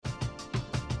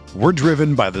We're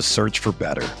driven by the search for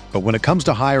better. But when it comes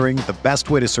to hiring, the best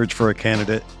way to search for a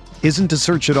candidate isn't to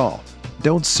search at all.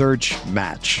 Don't search,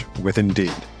 match with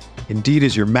Indeed. Indeed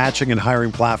is your matching and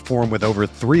hiring platform with over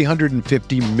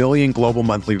 350 million global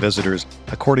monthly visitors,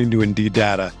 according to Indeed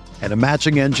data, and a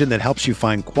matching engine that helps you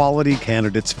find quality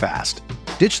candidates fast.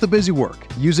 Ditch the busy work.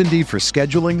 Use Indeed for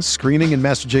scheduling, screening, and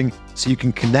messaging so you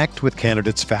can connect with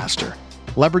candidates faster.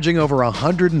 Leveraging over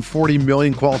 140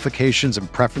 million qualifications and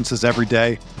preferences every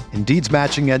day, Indeed's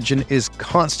matching engine is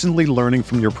constantly learning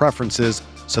from your preferences,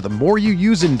 so the more you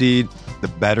use Indeed, the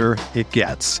better it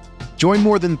gets. Join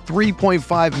more than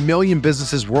 3.5 million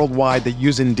businesses worldwide that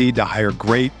use Indeed to hire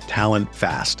great talent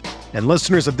fast. And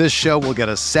listeners of this show will get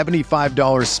a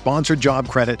 $75 sponsored job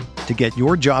credit to get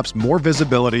your jobs more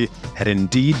visibility at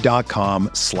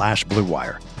Indeed.com/Blue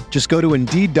Wire. Just go to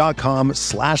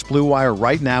Indeed.com/Blue Wire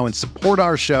right now and support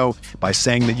our show by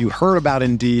saying that you heard about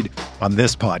Indeed on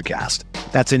this podcast.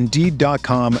 That's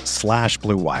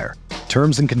Indeed.com/Blue Wire.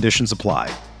 Terms and conditions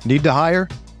apply. Need to hire?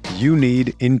 You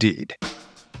need Indeed.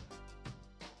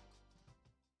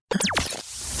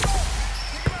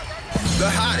 The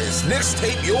hottest Knicks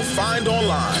tape you'll find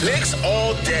online. Knicks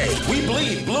all day. We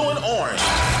bleed blue and orange.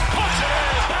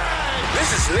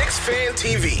 This is Knicks Fan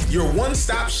TV, your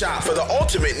one-stop shop for the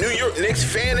ultimate New York Knicks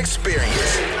fan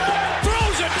experience.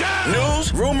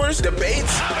 News, rumors,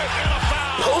 debates,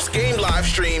 post-game live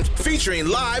streams featuring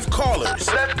live callers.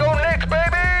 Let's go Knicks,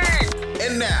 baby!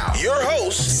 And now, your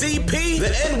host, CP, the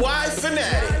NY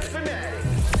Fanatic.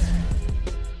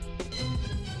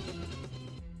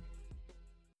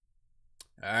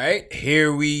 All right,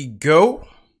 here we go.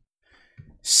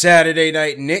 Saturday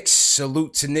Night Knicks.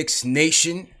 Salute to Knicks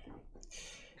Nation.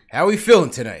 How we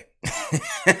feeling tonight?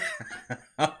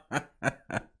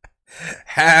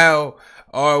 How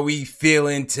are we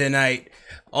feeling tonight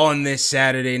on this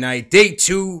Saturday night? Day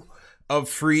 2 of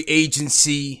free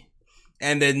agency,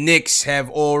 and the Knicks have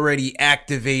already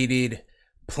activated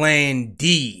Plan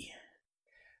D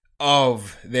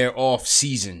of their off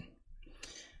season.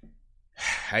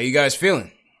 How you guys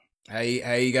feeling? How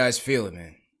you guys feeling,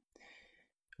 man?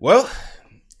 Well,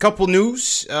 couple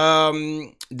news.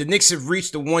 The Knicks have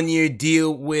reached a 1-year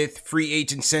deal with free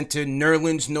agent center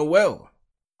Nerlens Noel.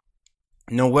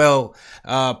 Noel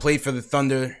played for the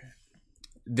Thunder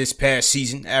this past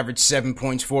season, averaged 7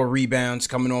 points, 4 rebounds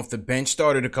coming off the bench.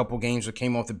 Started a couple games but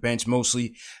came off the bench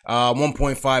mostly.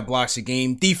 1.5 blocks a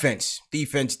game. Defense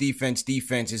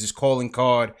is his calling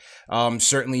card.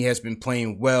 Certainly has been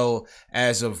playing well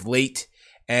as of late.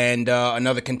 And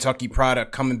another Kentucky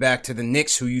product coming back to the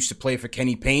Knicks who used to play for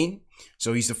Kenny Payne.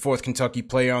 So he's the 4th Kentucky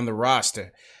player on the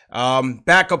roster.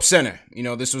 Backup center. You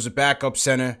know, this was a backup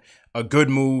center. A good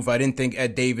move. I didn't think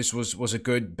Ed Davis was a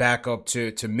good backup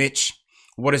to Mitch.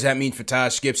 What does that mean for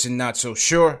Taj Gibson? Not so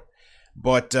sure.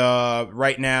 But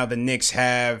right now, the Knicks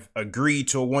have agreed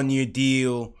to a 1-year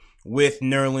deal with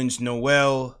Nerlens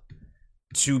Noel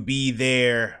to be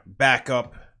their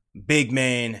backup big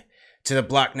man to the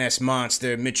Block Nest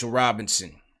monster, Mitchell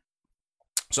Robinson.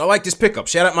 So I like this pickup.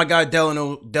 Shout out my guy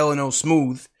Delano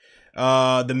Smooth,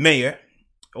 the mayor,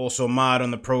 also a mod on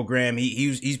the program.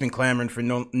 He's been clamoring for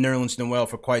Nerlens Noel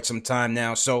for quite some time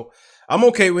now. So I'm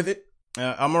okay with it.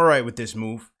 I'm all right with this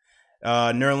move.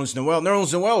 Nerlens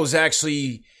Noel was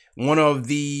actually one of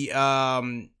the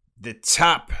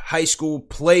top high school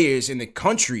players in the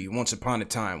country once upon a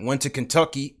time. Went to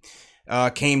Kentucky,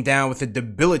 came down with a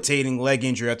debilitating leg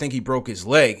injury. I think he broke his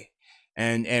leg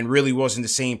and really wasn't the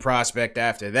same prospect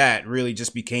after that. Really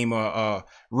just became a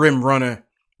rim runner,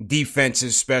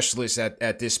 defensive specialist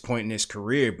at this point in his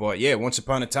career. But yeah, once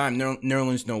upon a time,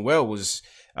 Nerlens Noel was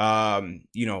at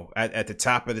the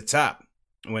top of the top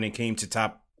when it came to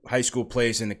top high school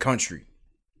players in the country.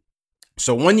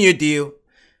 So 1-year deal,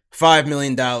 $5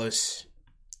 million,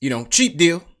 cheap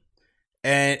deal.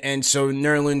 And so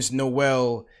Nerlens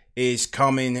Noel is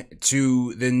coming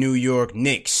to the New York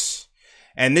Knicks.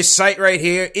 And this site right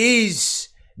here is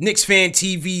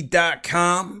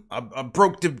KnicksFanTV.com. I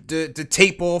broke the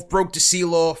tape off, broke the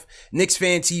seal off.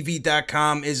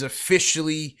 KnicksFanTV.com is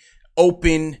officially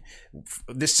open.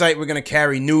 This site, we're going to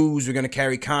carry news. We're going to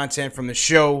carry content from the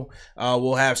show.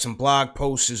 We'll have some blog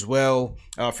posts as well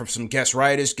from some guest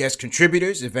writers, guest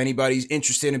contributors. If anybody's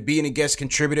interested in being a guest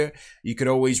contributor, you could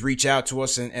always reach out to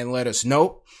us and let us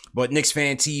know. But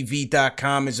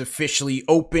KnicksFanTV.com is officially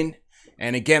open.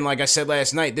 And again, like I said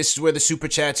last night, this is where the super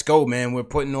chats go, man. We're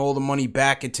putting all the money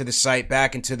back into the site,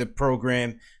 back into the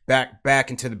program, back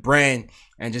into the brand,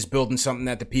 and just building something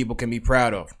that the people can be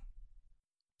proud of.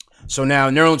 So now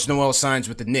Nerlens Noel signs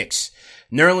with the Knicks.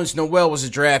 Nerlens Noel was a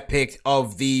draft pick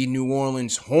of the New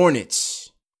Orleans Hornets.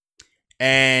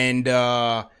 And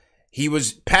he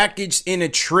was packaged in a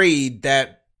trade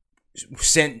that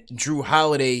sent Jrue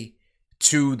Holiday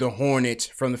to the Hornets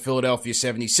from the Philadelphia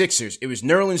 76ers. It was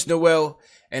Nerlens Noel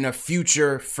and a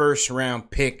future first-round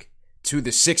pick to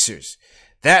the Sixers.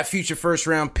 That future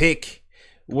first-round pick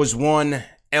was one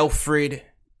Elfrid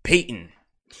Payton.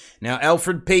 Now,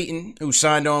 Elfrid Payton, who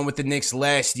signed on with the Knicks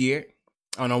last year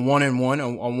on a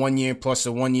 1-1, on 1 year plus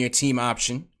a 1 year team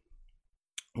option,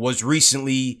 was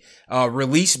recently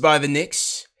released by the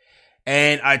Knicks.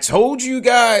 And I told you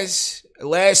guys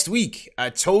last week,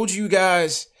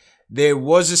 there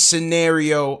was a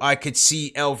scenario I could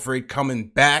see Elfrid coming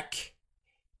back.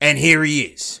 And here he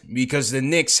is, because the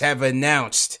Knicks have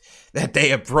announced that they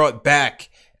have brought back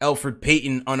Elfrid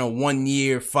Payton on a 1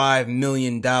 year, $5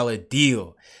 million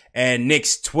deal. And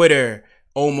Knicks Twitter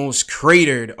almost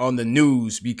cratered on the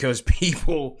news because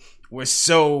people were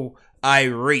so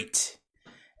irate.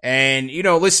 And,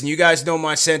 listen, you guys know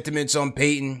my sentiments on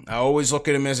Payton. I always look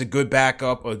at him as a good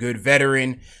backup, a good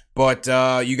veteran. But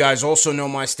you guys also know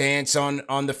my stance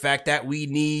on the fact that we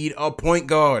need a point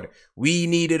guard. We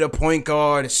needed a point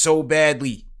guard so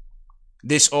badly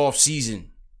this offseason.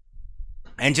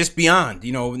 And just beyond,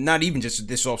 not even just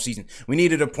this offseason. We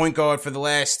needed a point guard for the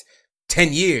last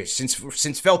 10 years.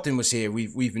 Since Felton was here,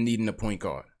 we've been needing a point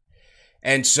guard.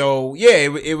 And so,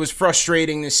 yeah, it was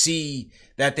frustrating to see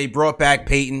that they brought back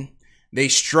Payton. They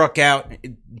struck out,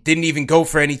 didn't even go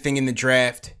for anything in the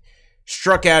draft.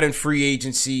 Struck out in free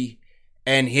agency,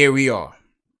 and here we are.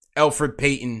 Elfrid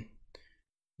Payton,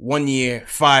 1 year,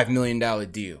 $5 million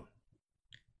deal.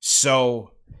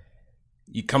 So,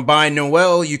 you combine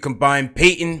Noel, you combine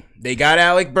Payton. They got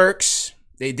Alec Burks.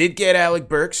 They did get Alec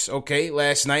Burks, okay,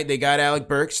 last night. They got Alec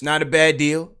Burks. Not a bad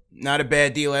deal. Not a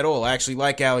bad deal at all. I actually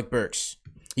like Alec Burks.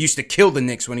 He used to kill the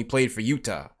Knicks when he played for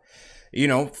Utah.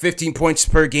 15 points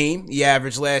per game, he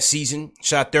averaged last season.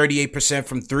 Shot 38%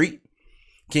 from three.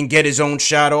 Can get his own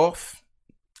shot off.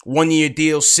 1 year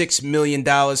deal, $6 million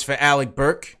for Alec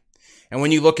Burks. And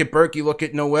when you look at Burke, you look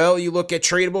at Noel, you look at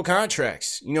tradable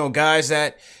contracts. Guys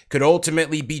that could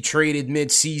ultimately be traded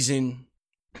mid-season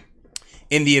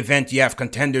in the event you have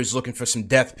contenders looking for some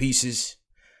depth pieces.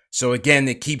 So again,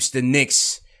 it keeps the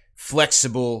Knicks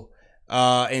flexible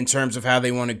in terms of how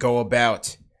they want to go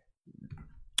about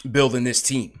building this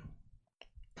team.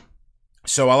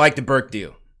 So I like the Burke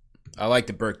deal.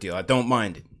 I don't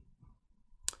mind it.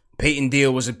 Payton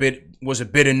deal was a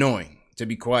bit annoying, to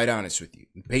be quite honest with you.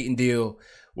 The Payton deal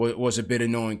was a bit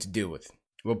annoying to deal with.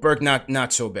 Well, Burke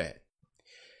not so bad.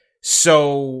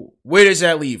 So where does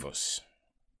that leave us?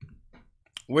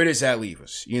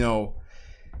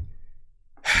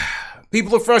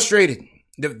 People are frustrated.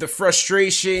 The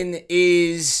frustration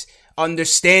is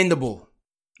understandable.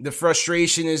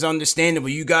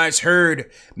 You guys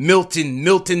heard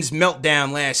Milton's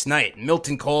meltdown last night.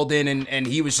 Milton called in and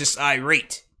he was just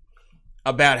irate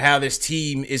about how this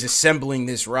team is assembling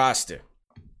this roster.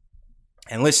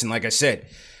 And listen, like I said,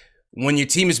 when your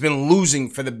team has been losing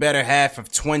for the better half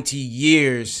of 20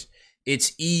 years,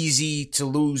 it's easy to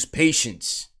lose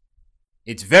patience.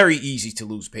 It's very easy to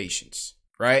lose patience,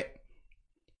 right?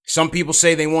 Some people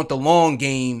say they want the long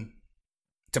game,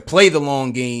 to play the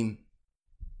long game,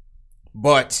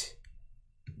 but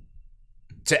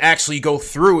to actually go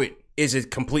through it is a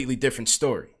completely different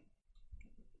story.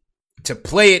 To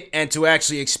play it and to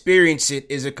actually experience it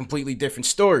is a completely different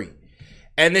story.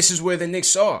 And this is where the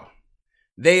Knicks are.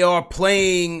 They are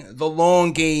playing the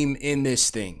long game in this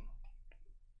thing.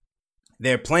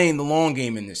 They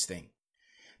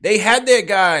had their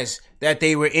guys that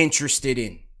they were interested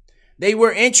in. They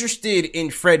were interested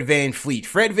in Fred VanVleet.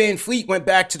 Fred VanVleet went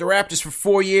back to the Raptors for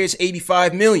 4 years,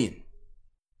 $85 million.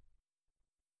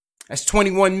 That's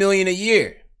 $21 million a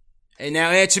year. And now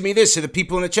answer me this to the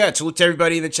people in the chat. Salute to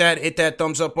everybody in the chat. Hit that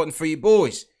thumbs up button for you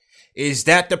boys. Is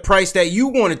that the price that you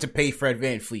wanted to pay Fred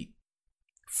VanVleet?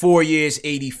 4 years,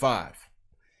 85.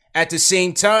 At the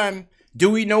same time,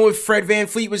 do we know if Fred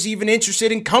VanVleet was even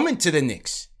interested in coming to the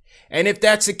Knicks? And if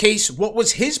that's the case, what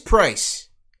was his price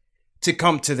to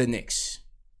come to the Knicks?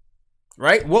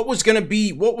 Right? What was it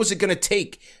going to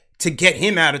take to get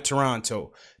him out of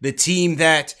Toronto? The team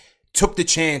that took the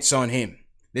chance on him.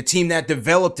 The team that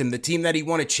developed him, the team that he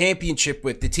won a championship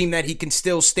with, the team that he can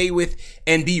still stay with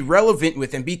and be relevant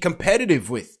with and be competitive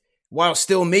with while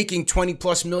still making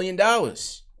 $20+ million.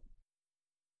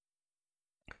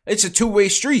 It's a two-way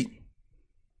street.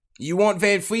 You want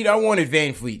VanVleet? I wanted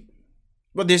VanVleet.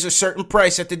 But there's a certain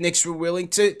price that the Knicks were willing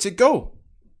to go.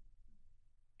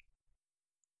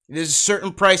 There's a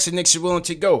certain price the Knicks are willing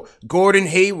to go. Gordon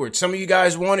Hayward. Some of you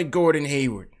guys wanted Gordon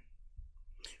Hayward.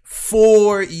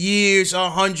 4 years,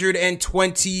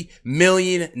 $120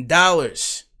 million.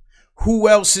 who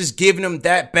else is giving him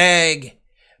that bag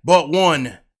but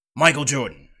one, Michael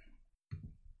Jordan?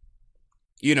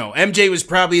 You know, MJ was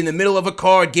probably in the middle of a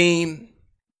card game,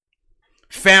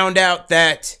 found out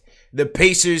that the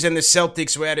Pacers and the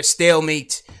Celtics were at a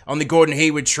stalemate on the Gordon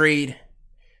Hayward trade,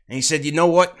 and he said, you know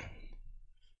what?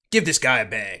 Give this guy a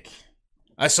bag.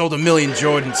 I sold 1 million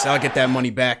Jordans. I'll get that money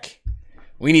back.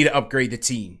 We need to upgrade the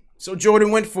team. So Jordan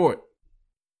went for it.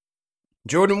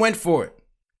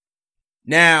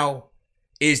 Now,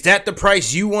 is that the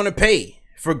price you want to pay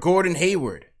for Gordon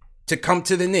Hayward to come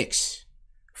to the Knicks?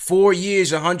 4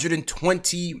 years,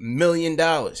 $120 million.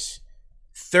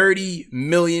 $30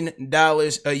 million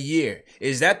a year.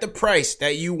 Is that the price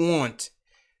that you want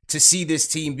to see this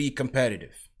team be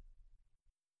competitive?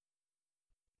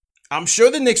 I'm sure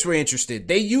the Knicks were interested.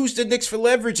 They used the Knicks for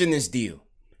leverage in this deal.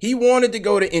 He wanted to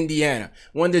go to Indiana.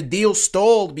 When the deal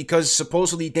stalled because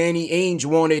supposedly Danny Ainge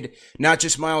wanted not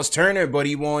just Miles Turner, but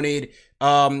he wanted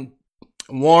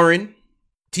Warren,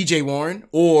 TJ Warren,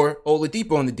 or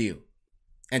Oladipo on the deal.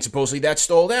 And supposedly that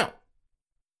stalled out.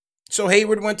 So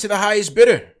Hayward went to the highest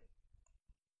bidder.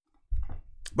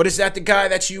 But is that the guy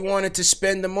that you wanted to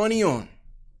spend the money on?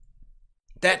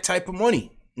 That type of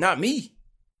money. Not me.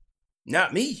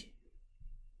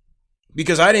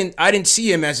 Because I didn't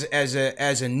see him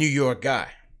as a New York guy.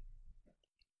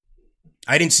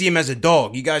 I didn't see him as a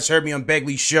dog. You guys heard me on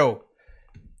Begley's show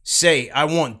say, I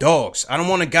want dogs. I don't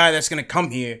want a guy that's going to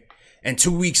come here and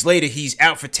 2 weeks later he's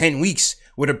out for 10 weeks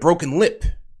with a broken lip.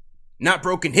 Not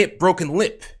broken hip, broken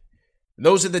lip.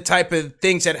 Those are the type of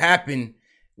things that happen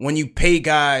when you pay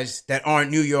guys that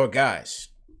aren't New York guys.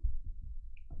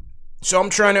 So I'm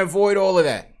trying to avoid all of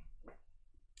that.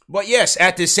 But yes,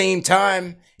 at the same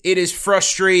time, it is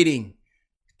frustrating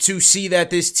to see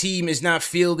that this team is not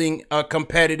fielding a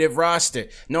competitive roster.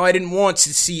 No, I didn't want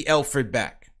to see Elfrid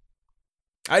back.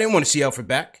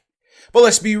 But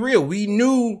let's be real. We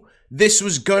knew this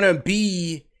was going to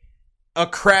be a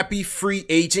crappy free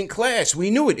agent class.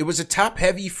 We knew it. It was a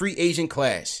top-heavy free agent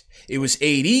class. It was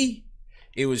AD.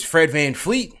 It was Fred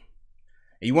VanVleet.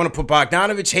 You want to put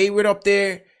Bogdanovich, Hayward up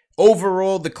there.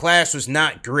 Overall, the class was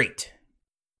not great.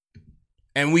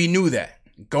 And we knew that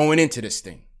going into this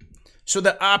thing. So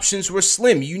the options were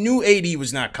slim. You knew AD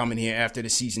was not coming here after the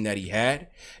season that he had.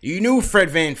 You knew Fred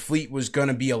VanVleet was going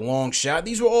to be a long shot.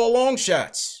 These were all long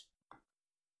shots.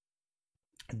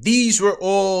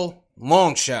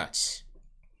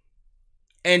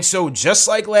 And so just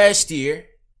like last year,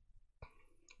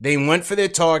 they went for their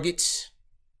targets.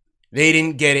 They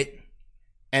didn't get it.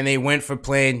 And they went for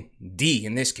plan D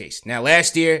in this case. Now,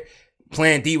 last year,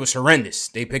 plan D was horrendous.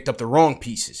 They picked up the wrong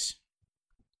pieces.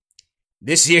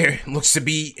 This year looks to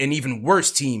be an even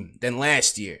worse team than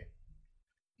last year.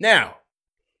 Now,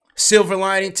 silver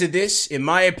lining to this, in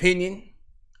my opinion,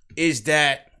 is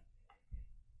that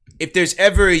if there's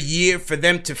ever a year for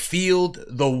them to field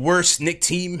the worst Knicks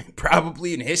team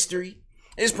probably in history,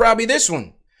 it's probably this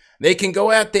one. They can go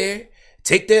out there,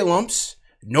 take their lumps.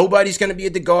 Nobody's going to be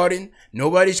at the Garden.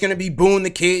 Nobody's going to be booing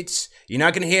the kids. You're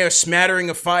not going to hear a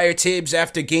smattering of fire Tibbs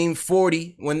after game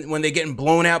 40 when they're getting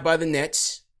blown out by the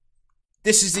Nets.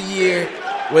 This is the year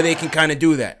where they can kind of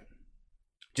do that.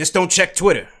 Just don't check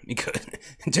Twitter.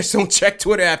 Just don't check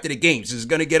Twitter after the games. It's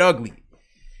going to get ugly.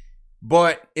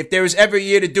 But if there was ever a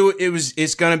year to do it,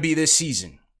 it's going to be this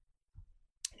season.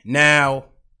 Now,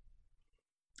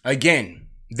 again,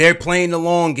 they're playing the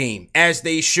long game, as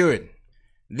they should.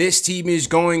 This team is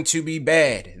going to be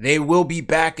bad. They will be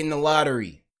back in the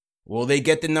lottery. Will they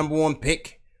get the number one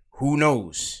pick? Who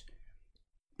knows?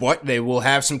 But they will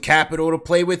have some capital to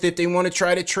play with if they want to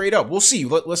try to trade up. We'll see.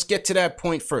 Let's get to that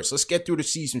point first. Let's get through the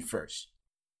season first.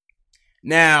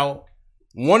 Now,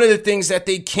 one of the things that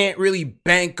they can't really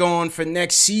bank on for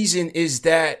next season is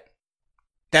that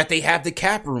they have the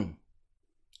cap room.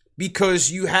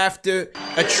 Because you have to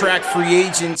attract free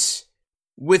agents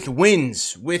with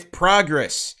wins, with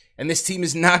progress. And this team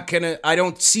is not going to, I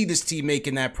don't see this team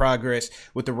making that progress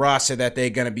with the roster that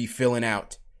they're going to be filling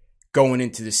out going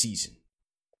into the season.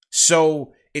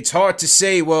 So it's hard to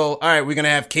say, well, all right, we're going to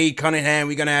have Cade Cunningham,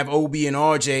 we're going to have Obi and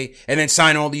RJ, and then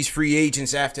sign all these free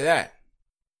agents after that.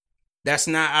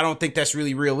 I don't think that's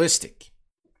really realistic.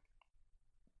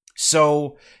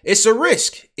 So it's a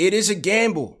risk. It is a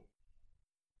gamble.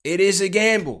 It's a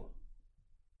gamble.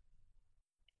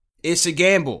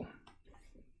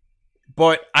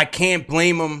 But I can't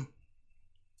blame them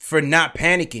for not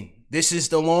panicking. This is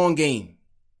the long game.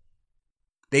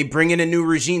 They bring in a new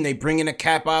regime. They bring in a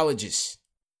capologist.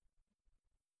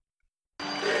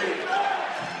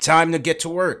 Time to get to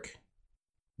work.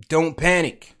 Don't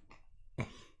panic.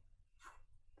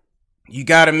 You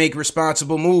got to make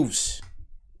responsible moves.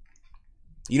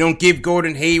 You don't give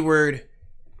Gordon Hayward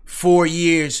 4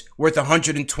 years worth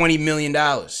 $120 million.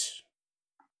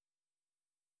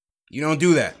 You don't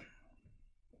do that.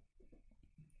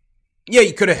 Yeah,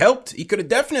 he could have helped. He could have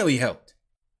definitely helped.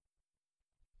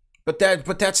 But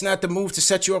that's not the move to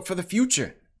set you up for the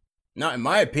future. Not in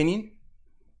my opinion.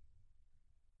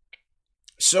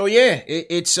 So yeah,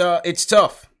 it's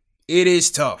tough. It is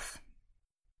tough.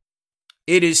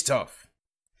 It is tough.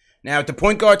 Now at the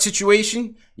point guard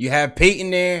situation, you have Peyton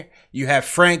there, you have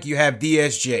Frank, you have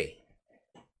DSJ.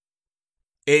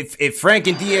 If Frank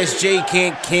and DSJ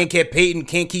can't get Peyton,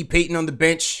 can't keep Peyton on the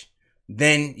bench,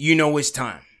 then you know it's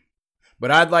time.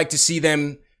 But I'd like to see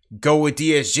them go with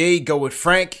DSJ, go with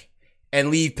Frank,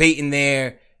 and leave Peyton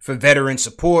there for veteran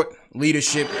support,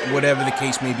 leadership, whatever the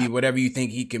case may be, whatever you think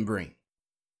he can bring.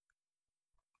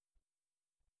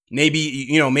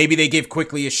 Maybe they give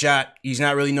Quickly a shot. He's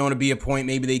not really known to be a point.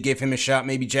 Maybe they give him a shot.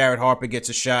 Maybe Jared Harper gets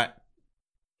a shot.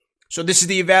 So this is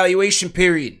the evaluation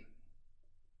period.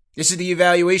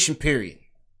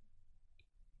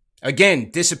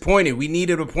 Again, disappointed. We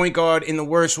needed a point guard in the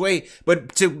worst way.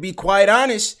 But to be quite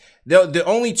honest, the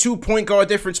only 2 point guard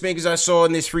difference makers I saw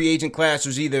in this free agent class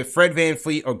was either Fred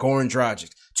VanVleet or Goran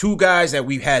Dragic. 2 guys that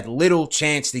we've had little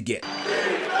chance to get.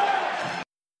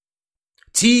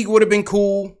 Teague would have been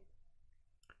cool.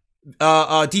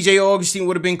 DJ Augustine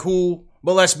would have been cool.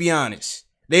 But let's be honest.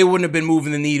 They wouldn't have been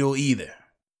moving the needle either.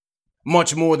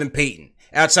 Much more than Peyton.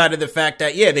 Outside of the fact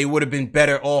that, yeah, they would have been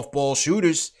better off-ball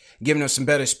shooters, giving us some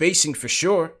better spacing for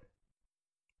sure.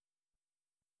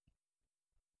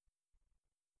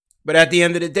 But at the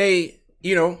end of the day,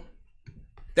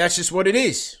 that's just what it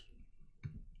is.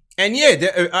 And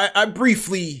yeah, I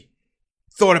briefly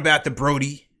thought about the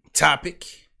Brody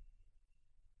topic.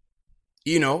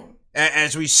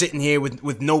 As we sitting here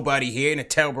with nobody here in a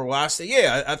terrible roster.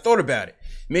 Yeah, I thought about it.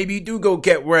 Maybe you do go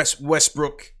get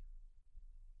Westbrook.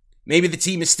 Maybe the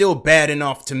team is still bad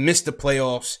enough to miss the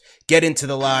playoffs, get into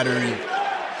the lottery.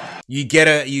 You get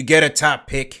a top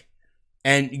pick,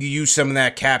 and you use some of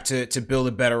that cap to build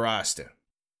a better roster.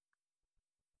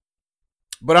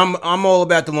 But I'm all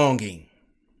about the long game.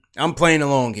 I'm playing the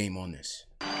long game on this,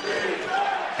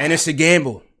 and it's a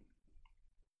gamble.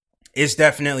 It's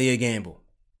definitely a gamble.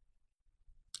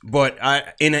 But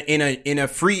in a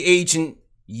free agent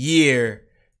year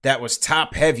that was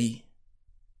top heavy,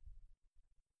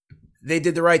 they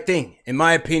did the right thing. In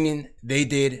my opinion, they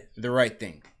did the right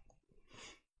thing.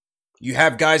 You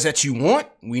have guys that you want.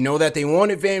 We know that they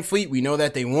wanted VanVleet. We know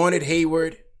that they wanted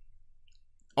Hayward.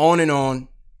 On and on.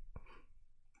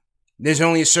 There's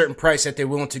only a certain price that they're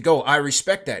willing to go. I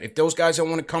respect that. If those guys don't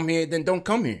want to come here, then don't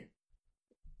come here.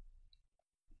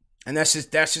 And that's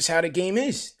just how the game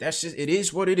is. It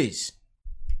is what it is.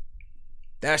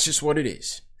 That's just what it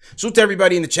is. So to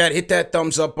everybody in the chat, hit that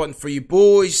thumbs up button for you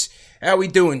boys. How we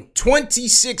doing?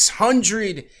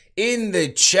 2,600 in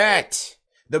the chat.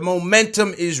 The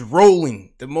momentum is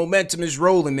rolling.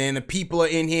 Man. The people are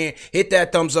in here. Hit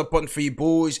that thumbs up button for you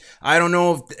boys. I don't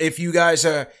know if you guys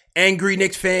are angry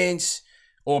Knicks fans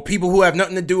or people who have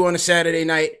nothing to do on a Saturday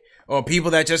night or people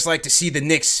that just like to see the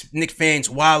Knicks fans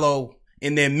wallow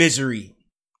in their misery.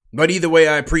 But either way,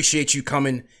 I appreciate you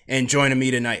coming and joining me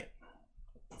tonight.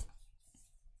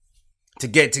 To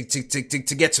get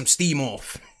some steam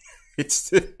off.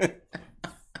 It's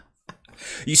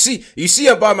You see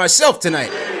I'm by myself tonight.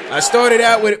 I started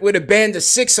out with a band of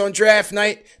 6 on draft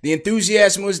night. The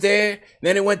enthusiasm was there.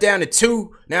 Then it went down to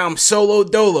 2. Now I'm solo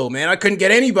dolo, man. I couldn't get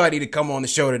anybody to come on the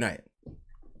show tonight.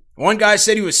 One guy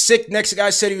said he was sick. Next guy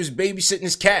said he was babysitting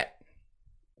his cat.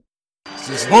 It's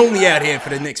just lonely out here for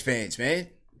the Knicks fans, man.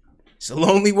 It's a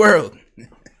lonely world.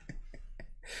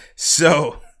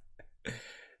 So,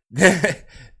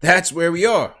 that's where we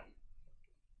are.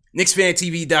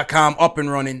 KnicksFanTV.com up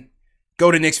and running. Go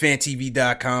to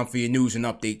KnicksFanTV.com for your news and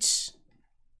updates.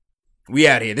 We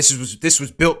out here. This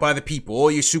was built by the people. All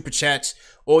your super chats,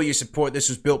 all your support, this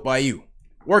was built by you.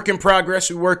 Work in progress.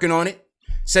 We're working on it.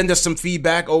 Send us some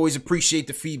feedback. Always appreciate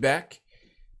the feedback.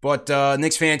 But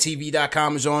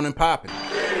KnicksFanTV.com is on and popping.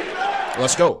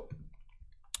 Let's go.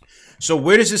 So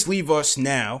where does this leave us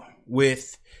now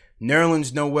with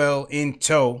Nerlens Noel in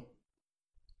tow?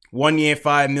 1 year,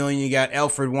 $5 million. You got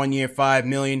Alfred, 1 year, $5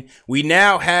 million. We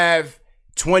now have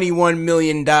 $21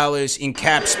 million in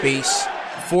cap space,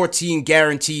 14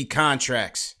 guaranteed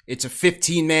contracts. It's a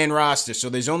 15-man roster, so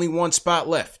there's only one spot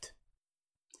left.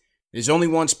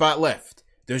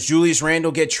 Does Julius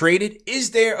Randle get traded?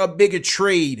 Is there a bigger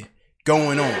trade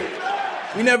going on?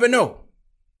 We never know.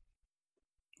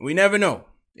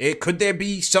 Could there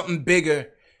be something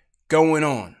bigger going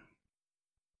on?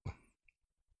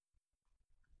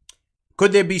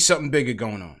 Could there be something bigger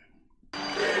going on?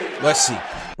 Let's see.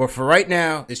 But for right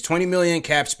now, there's $20 million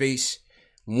cap space,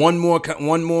 one more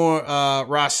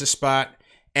roster spot.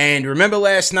 And remember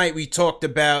last night we talked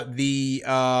about the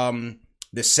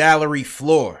salary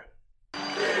floor,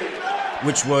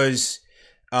 which was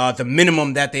the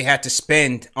minimum that they had to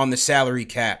spend on the salary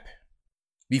cap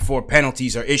before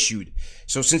penalties are issued.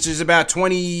 So since there's about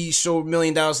 $20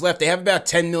 million left, they have about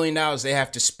 $10 million they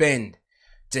have to spend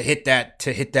to hit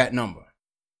that number.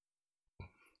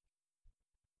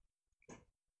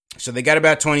 So they got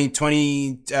about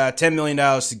 $10 million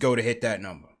to go to hit that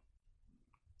number.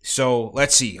 So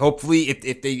let's see. Hopefully,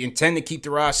 if they intend to keep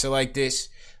the roster like this,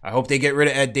 I hope they get rid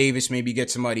of Ed Davis, maybe get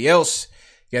somebody else,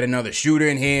 get another shooter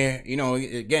in here. You know,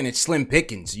 again, it's slim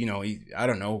pickings. You know, I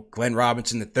don't know, Glenn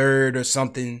Robinson III or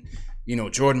something. You know,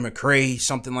 Jordan McRae,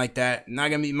 something like that.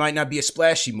 Might not be a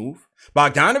splashy move.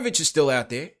 Bogdanovich is still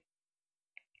out there,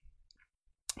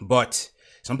 but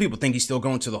some people think he's still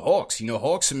going to the Hawks. You know,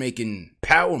 Hawks are making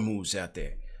power moves out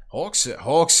there. Hawks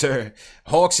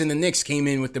and the Knicks came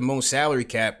in with the most salary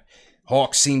cap.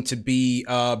 Hawks seem to be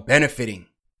benefiting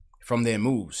from their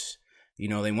moves. You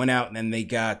know, they went out and they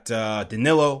got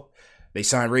Danilo. They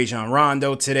signed Rajon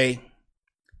Rondo today.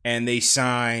 And they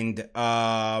signed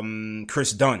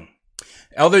Chris Dunn.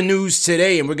 Other news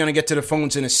today, and we're going to get to the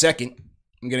phones in a second.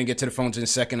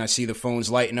 I see the phones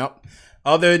lighting up.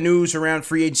 Other news around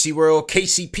free agency world,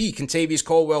 KCP, Kentavious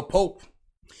Caldwell-Pope,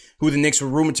 who the Knicks were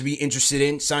rumored to be interested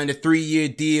in, signed a 3-year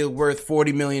deal worth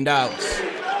 $40 million.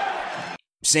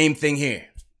 Same thing here.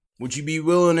 Would you be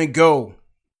willing to go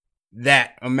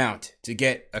that amount to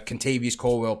get a Kentavious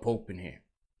Caldwell-Pope in here?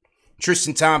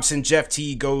 Tristan Thompson, Jeff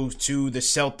Teague goes to the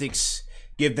Celtics,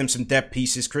 give them some depth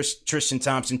pieces. Tristan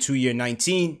Thompson, 2-year,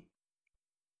 $19.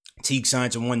 Teague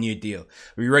signs a 1-year deal.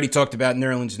 We already talked about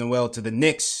Nerlens Noel to the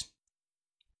Knicks.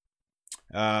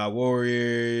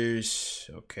 Warriors.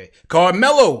 Okay.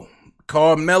 Carmelo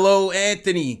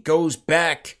Anthony goes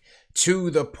back to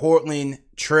the Portland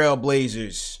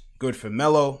Trailblazers. Good for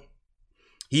Melo.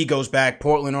 He goes back.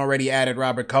 Portland already added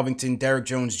Robert Covington, Derrick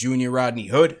Jones Jr., Rodney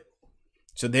Hood.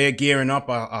 So they're gearing up.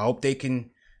 I hope they can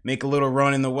make a little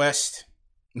run in the West.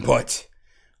 But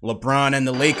LeBron and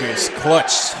the Lakers,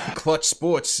 clutch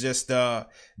sports, just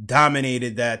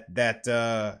dominated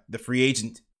the free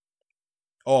agent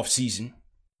offseason.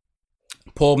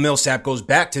 Paul Millsap goes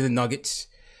back to the Nuggets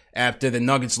after the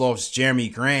Nuggets lost Jeremy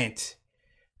Grant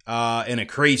in a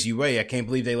crazy way. I can't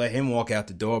believe they let him walk out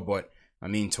the door, but I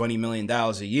mean, $20 million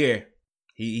a year,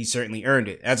 he certainly earned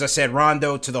it. As I said,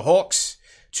 Rondo to the Hawks,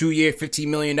 2-year, $15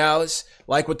 million.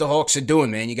 Like what the Hawks are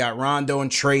doing, man. You got Rondo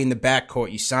and Trey in the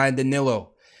backcourt. You signed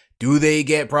Danilo. Do they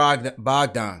get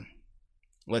Bogdan?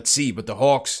 Let's see. But the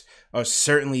Hawks are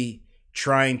certainly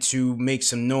trying to make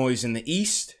some noise in the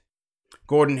East.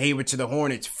 Gordon Hayward to the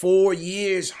Hornets. 4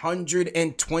 years,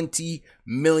 $120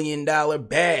 million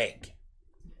bag.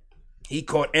 He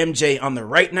caught MJ on the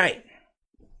right night.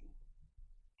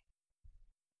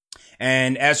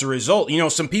 And as a result, you know,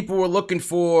 some people were looking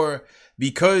for,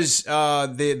 because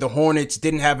the Hornets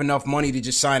didn't have enough money to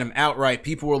just sign him outright,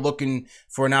 people were looking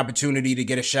for an opportunity to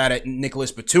get a shot at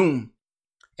Nicholas Batum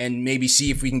and maybe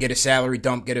see if we can get a salary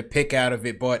dump, get a pick out of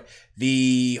it. But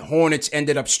the Hornets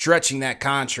ended up stretching that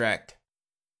contract,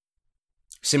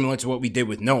 similar to what we did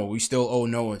with Noah. We still owe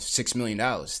Noah $6 million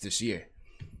this year.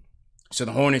 So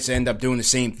the Hornets end up doing the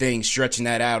same thing, stretching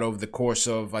that out over the course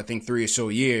of, I think, 3 or so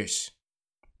years.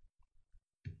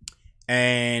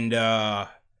 And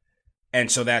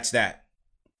so that's that.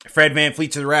 Fred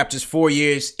VanVleet to the Raptors, 4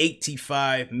 years,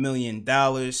 $85 million.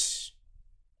 DJ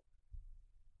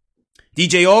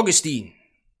Augustine,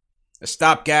 a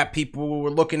stopgap people were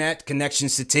looking at,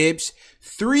 connections to Tibbs,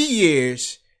 3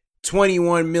 years,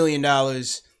 $21 million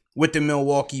with the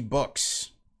Milwaukee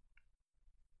Bucks.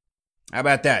 How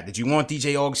about that? Did you want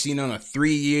DJ Augustine on a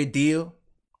 3-year deal?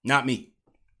 Not me.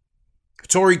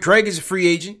 Torrey Craig is a free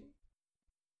agent.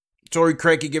 Torrey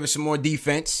Craig could give us some more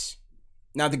defense.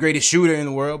 Not the greatest shooter in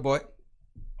the world, but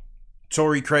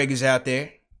Torrey Craig is out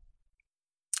there.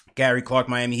 Gary Clark,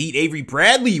 Miami Heat. Avery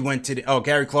Bradley went to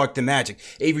Gary Clark, the Magic.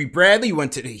 Avery Bradley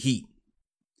went to the Heat.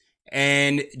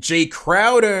 And Jay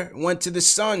Crowder went to the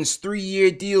Suns.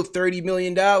 3-year deal, $30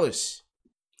 million. I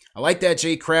like that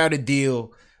Jay Crowder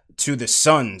deal to the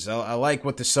Suns. I like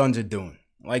what the Suns are doing.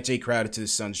 I like Jay Crowder to the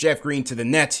Suns. Jeff Green to the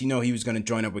Nets. You know he was going to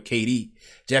join up with KD.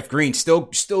 Jeff Green still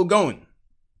going.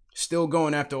 Still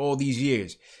going after all these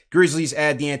years. Grizzlies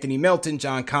add DeAnthony Melton,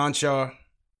 John Conchar,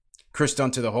 Chris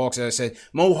Dunn to the Hawks, as I said.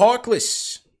 Mo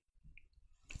Harkless,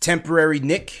 temporary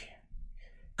Nick,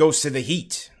 goes to the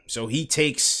Heat. So he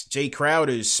takes Jay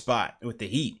Crowder's spot with the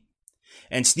Heat.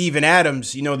 And Steven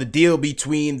Adams, you know, the deal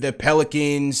between the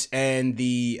Pelicans and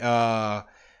the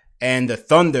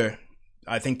Thunder,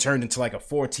 I think turned into like a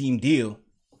 4-team deal.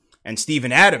 And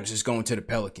Steven Adams is going to the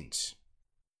Pelicans.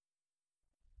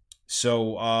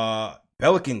 So,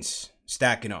 Pelicans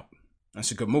stacking up.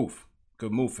 That's a good move.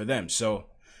 Good move for them. So,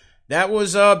 that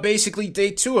was basically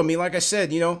day 2. I mean, like I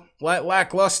said, you know,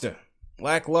 lackluster.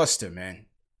 Lackluster, man.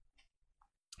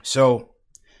 So,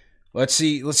 let's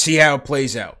see how it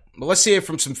plays out. But let's hear it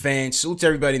from some fans. Salute to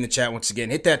everybody in the chat once again.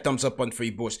 Hit that thumbs up button for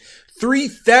you boys.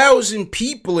 3,000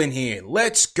 people in here.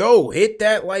 Let's go. Hit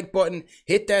that like button.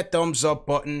 Hit that thumbs up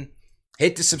button.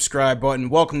 Hit the subscribe button.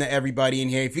 Welcome to everybody in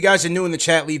here. If you guys are new in the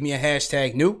chat, leave me a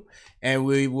hashtag new, and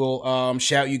we will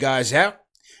shout you guys out.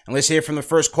 And let's hear from the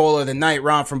first caller of the night,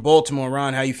 Ron from Baltimore.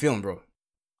 Ron, how you feeling, bro? What's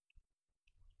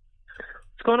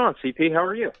going on, CP? How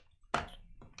are you?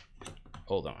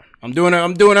 Hold on. I'm doing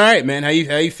all right, man. How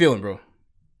you feeling, bro?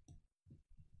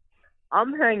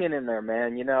 I'm hanging in there,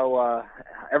 man. You know,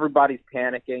 everybody's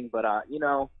panicking, but you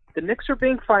know, the Knicks are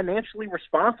being financially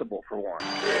responsible for one.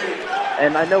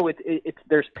 And I know it's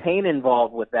there's pain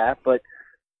involved with that, but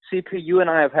CP, you and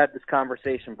I have had this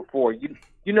conversation before. You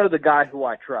know the guy who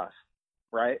I trust,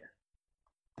 right?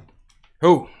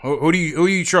 Who do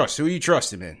you trust? Who are you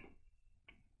trusting, man?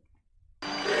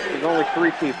 There's only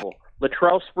 3 people.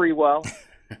 Latrell Sprewell,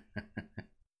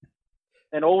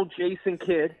 an old Jason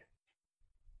Kidd,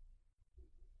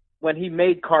 when he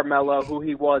made Carmelo who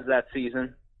he was that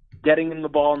season, getting him the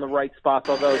ball in the right spots,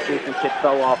 although Jason Kidd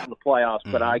fell off in the playoffs,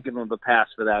 but I give him a pass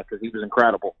for that because he was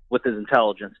incredible with his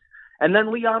intelligence. And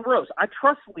then Leon Rose. I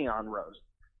trust Leon Rose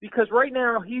because right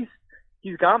now he's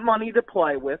got money to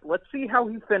play with. Let's see how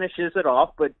he finishes it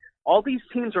off, but all these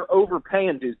teams are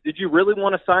overpaying dudes. Did you really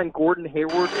want to sign Gordon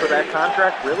Hayward for that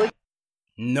contract? Really?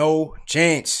 No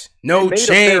chance. No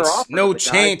chance. No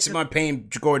chance am I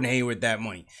paying Gordon Hayward that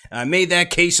money. I made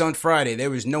that case on Friday. There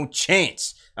was no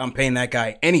chance I'm paying that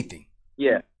guy anything.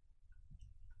 Yeah.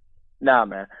 Nah,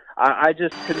 man. I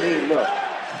just, to me, look,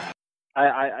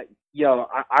 I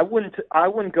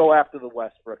wouldn't go after the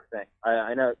Westbrook thing.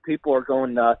 I know people are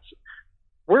going nuts.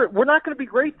 We're not going to be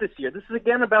great this year. This is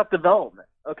again about development,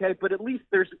 okay? But at least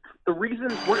there's the reason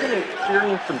we're going to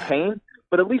experience some pain.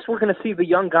 But at least we're going to see the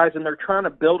young guys, and they're trying to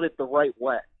build it the right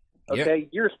way. Okay, yep.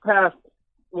 Years past,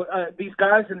 these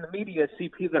guys in the media,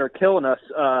 CP, that are killing us,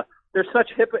 they're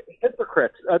such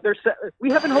hypocrites.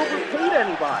 We haven't overpaid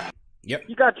anybody. Yep.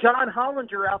 You got John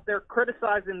Hollinger out there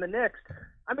criticizing the Knicks.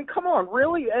 I mean, come on,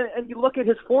 really? And you look at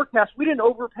his forecast, we didn't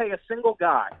overpay a single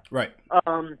guy. Right.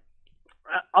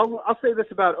 I'll say this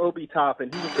about Obi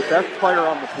Toppin. He was the best player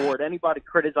on the board. Anybody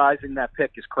criticizing that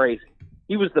pick is crazy.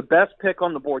 He was the best pick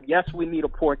on the board. Yes, we need a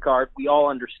point guard. We all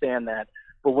understand that.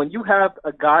 But when you have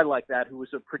a guy like that who was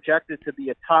projected to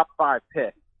be a top 5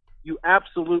 pick, you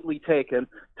absolutely take him.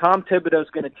 Tom Thibodeau's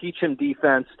going to teach him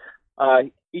defense.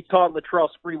 He taught Latrell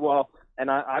Sprewell, and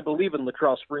I believe in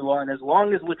Latrell Sprewell. And as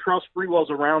long as Latrell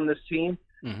Sprewell's around this team,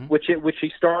 which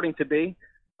he's starting to be,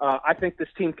 I think this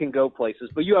team can go places.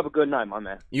 But you have a good night, my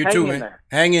man. You too, man.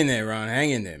 Hang in there, Ron. Hang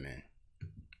in there, man.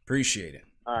 Appreciate it.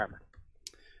 All right, man.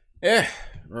 Yeah,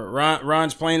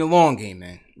 Ron's playing the long game,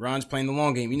 man. Ron's playing the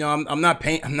long game. You know, I'm not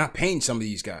paying some of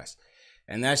these guys,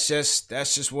 and that's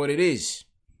just what it is.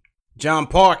 John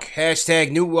Park, hashtag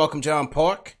new. Welcome, John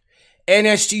Park.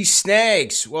 NSG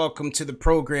Snags, welcome to the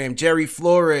program. Jerry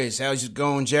Flores, how's it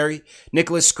going, Jerry?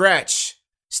 Nicholas Scratch,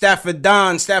 Stafford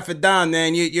Don,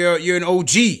 man, you're an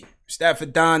OG.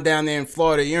 Stafford Don down there in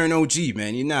Florida, you're an OG,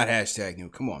 man. You're not hashtag new.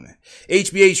 Come on, man.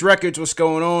 HBH Records, what's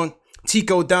going on?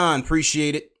 Tico Don,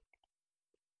 appreciate it.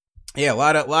 Yeah, a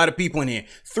lot of people in here.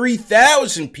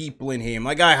 3,000 people in here.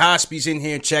 My guy Hospy's in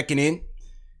here checking in.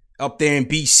 Up there in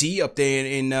BC, up there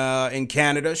in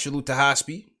Canada. Salute to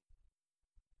Hospy.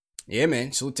 Yeah,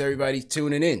 man. Salute to everybody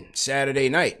tuning in. Saturday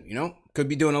night, you know. Could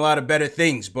be doing a lot of better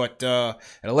things, but at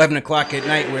 11 o'clock at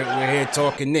night, we're here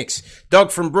talking Knicks. Doug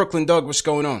from Brooklyn. Doug, what's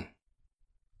going on?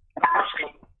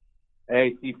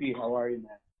 Hey, CP, how are you,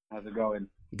 man? How's it going?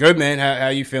 Good, man. How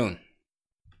you feeling?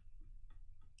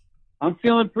 I'm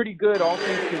feeling pretty good. All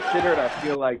things considered, I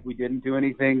feel like we didn't do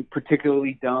anything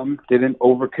particularly dumb, didn't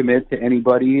overcommit to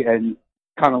anybody, and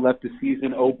kind of left the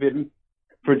season open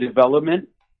for development.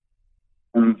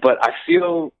 But I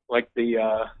feel like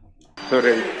the sort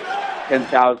of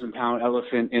 10,000-pound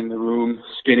elephant in the room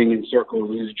spinning in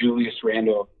circles is Julius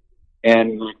Randle.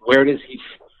 And like, where does he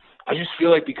 – I just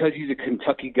feel like because he's a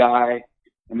Kentucky guy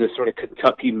and the sort of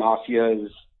Kentucky mafia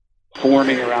is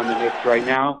forming around the Knicks right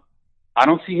now, I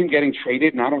don't see him getting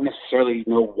traded, and I don't necessarily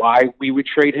know why we would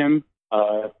trade him.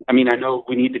 I mean, I know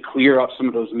we need to clear up some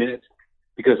of those minutes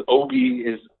because Obi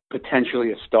is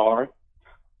potentially a star.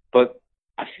 But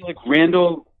I feel like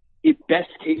Randall, best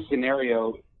case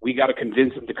scenario, we got to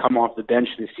convince him to come off the bench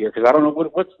this year, because I don't know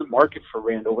what's the market for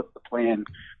Randall. What's the plan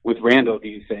with Randall, do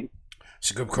you think?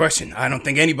 It's a good question. I don't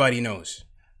think anybody knows.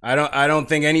 I don't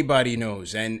think anybody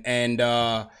knows. And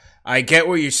I get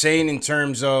what you're saying in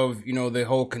terms of, the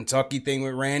whole Kentucky thing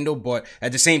with Randall, but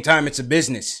at the same time, it's a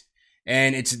business,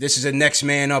 and this is a next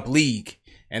man up league,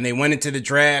 and they went into the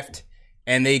draft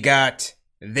and they got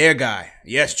their guy.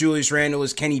 Yes, Julius Randle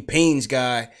is Kenny Payne's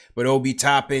guy, but Obi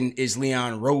Toppin is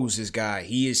Leon Rose's guy.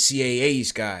 He is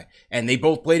CAA's guy, and they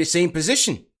both play the same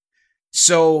position.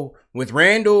 So with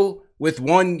Randle, with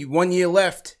one year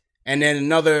left, and then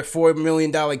another $4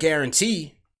 million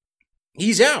guarantee,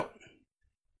 he's out.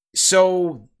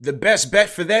 So the best bet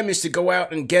for them is to go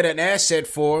out and get an asset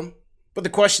for him. But the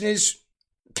question is,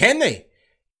 can they?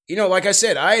 Like I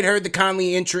said, I had heard the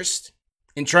Conley interest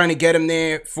in trying to get him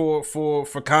there for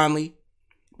Conley.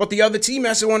 But the other team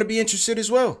has to want to be interested as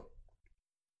well.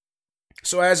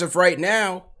 So as of right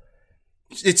now,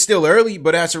 it's still early,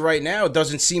 but as of right now, it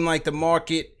doesn't seem like the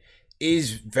market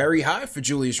is very high for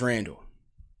Julius Randle.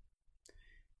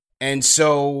 And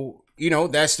so,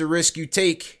 that's the risk you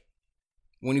take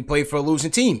when you play for a losing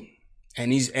team.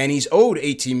 And he's owed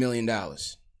 $18 million.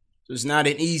 So it's not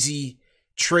an easy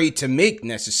trade to make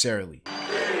necessarily.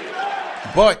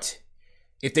 But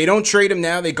if they don't trade him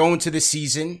now, they go into the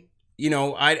season.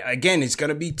 Again, it's going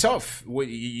to be tough.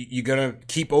 You're going to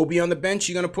keep Obi on the bench.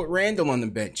 You're going to put Randall on the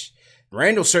bench.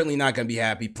 Randall's certainly not going to be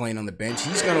happy playing on the bench.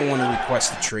 He's going to want to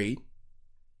request a trade.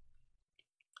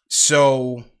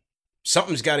 So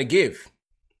something's got to give.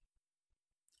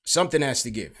 Something has to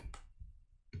give.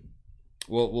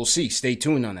 We'll see. Stay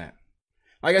tuned on that.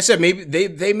 Like I said, maybe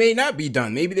they may not be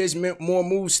done. Maybe there's more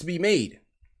moves to be made.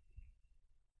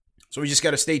 So we just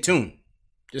got to stay tuned.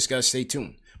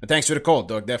 But thanks for the call,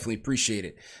 Doug. Definitely appreciate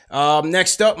it.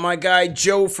 Next up, my guy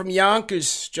Joe from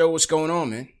Yonkers. Joe, what's going on,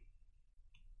 man?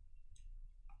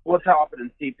 What's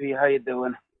happening, CP? How you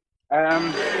doing?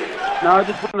 I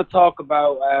just want to talk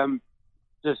about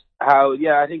just how,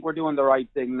 I think we're doing the right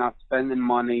thing, not spending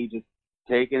money, just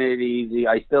taking it easy.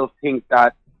 I still think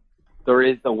that there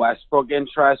is the Westbrook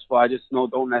interest, but I just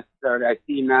don't necessarily. I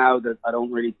see now that I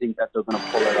don't really think that they're going to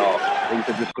pull it off. I think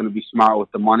they're just going to be smart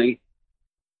with the money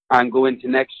and go into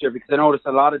next year, because I noticed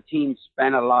a lot of teams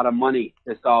spend a lot of money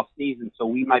this off season, so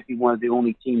we might be one of the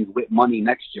only teams with money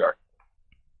next year.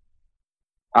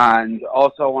 And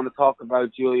also I want to talk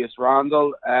about Julius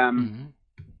Randle.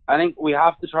 I think we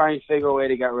have to try and figure a way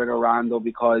to get rid of Randle,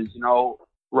 because,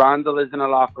 Randle isn't a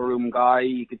locker room guy.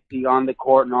 You could see on the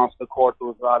court and off the court there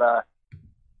was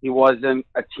he wasn't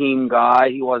a team guy.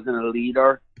 He wasn't a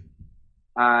leader.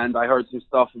 And I heard some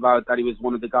stuff about that. He was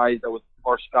one of the guys that was the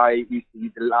first guy, he used to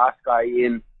be the last guy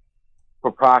in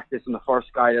for practice and the first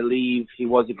guy to leave. He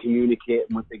wasn't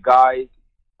communicating with the guys.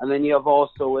 And then you have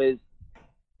also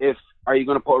are you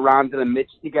going to put Randle and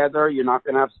Mitch together? You're not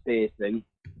going to have spacing.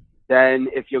 Then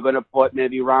if you're going to put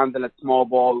maybe Randle at small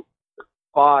ball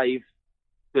 5,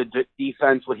 the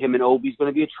defense with him and Obi is going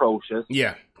to be atrocious.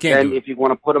 Yeah. Then if you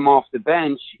want to put him off the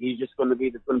bench, there's going to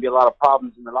be a lot of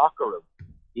problems in the locker room.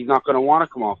 He's not going to want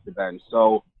to come off the bench.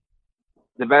 So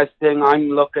the best thing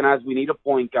I'm looking at is we need a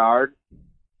point guard.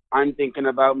 I'm thinking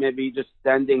about maybe just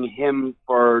sending him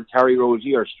for Terry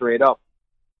Rozier straight up.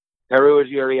 Terry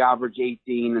Rozier, he averaged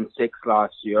 18 and 6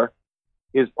 last year.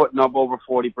 He was putting up over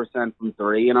 40% from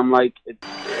 3. And I'm like,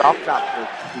 stop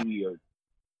that for 2 years.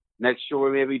 Next year, we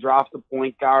maybe draft a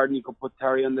point guard and you could put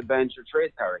Terry on the bench or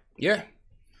trade Terry. Yeah.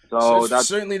 So that's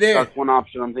certainly there. That's one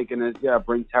option I'm thinking is,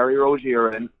 bring Terry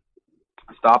Rozier in,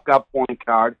 stopgap point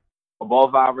guard,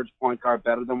 above average point guard,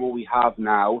 better than what we have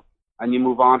now, and you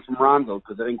move on from Randle,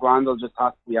 because I think Randle just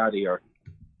has to be out of here.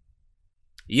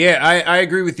 Yeah, I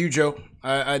agree with you, Joe.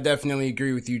 I definitely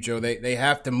agree with you, Joe. They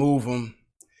have to move him.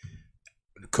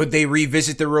 Could they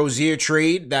revisit the Rozier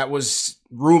trade? That was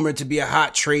rumored to be a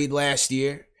hot trade last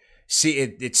year. See,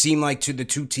 it seemed like the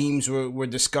two teams were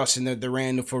discussing the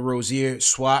Randle for Rozier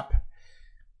swap.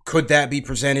 Could that be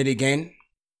presented again?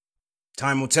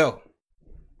 Time will tell.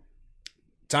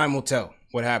 Time will tell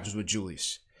what happens with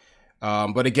Julius.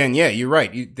 But again, you're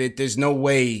right. There's no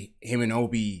way him and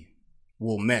Obi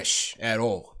will mesh at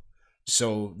all.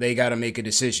 So they got to make a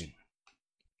decision.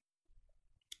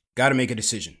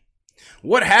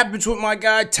 What happens with my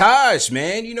guy Taj,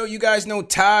 man? You guys know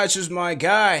Taj is my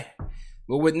guy.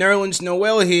 But with Nerlens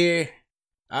Noel here,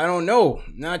 I don't know.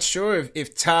 Not sure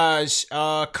if Taj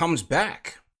comes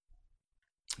back.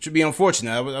 It should be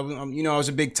unfortunate. I was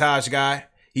a big Taj guy.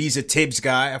 He's a Tibbs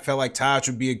guy. I felt like Taj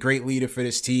would be a great leader for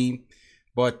this team.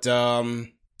 But,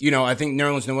 I think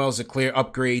Nerlens Noel is a clear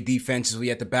upgrade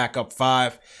defensively at the backup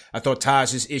 5. I thought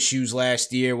Taj's issues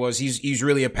last year was he's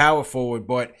really a power forward,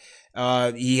 but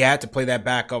he had to play that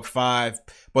backup 5.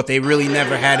 But they really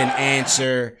never had an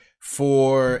answer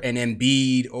for an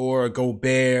Embiid or a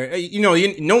Gobert.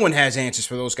 No one has answers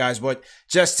for those guys, but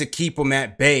just to keep them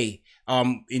at bay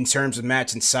in terms of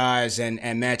matching size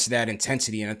and match that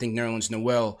intensity. And I think Nerlens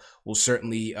Noel will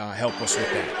certainly help us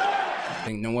with that. I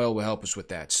think Noel will help us with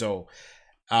that. So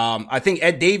I think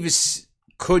Ed Davis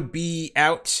could be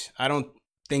out. I don't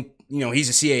think, he's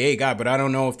a CAA guy, but I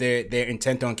don't know if they're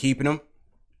intent on keeping him.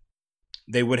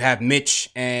 They would have Mitch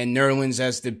and Nerlens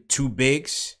as the 2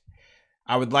 bigs.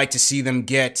 I would like to see them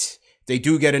they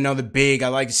do get another big. I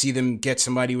like to see them get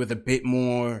somebody with a bit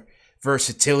more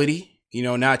versatility,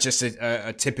 not just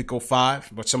a typical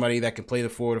 5, but somebody that can play the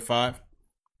 4 to 5.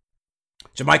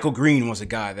 JaMychal Green was a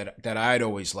guy that I'd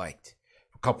always liked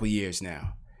for a couple of years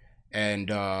now. And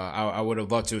I would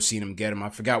have loved to have seen him get him.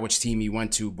 I forgot which team he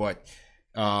went to, but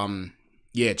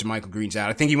JaMychal Green's out.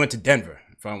 I think he went to Denver,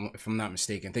 if I'm not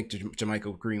mistaken. I think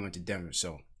JaMychal Green went to Denver,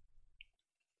 so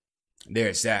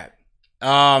there's that.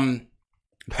 How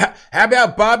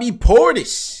about Bobby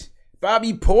Portis?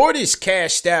 Bobby Portis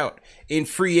cashed out in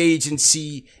free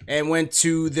agency and went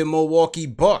to the Milwaukee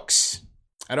Bucks.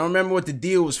 I don't remember what the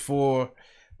deal was for,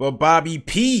 but Bobby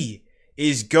P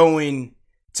is going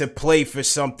to play for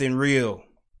something real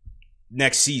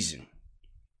next season.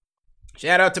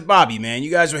 Shout out to Bobby, man.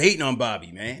 You guys were hating on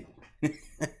Bobby, man.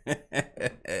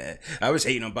 I was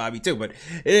hating on Bobby too, but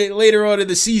later on in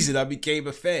the season, I became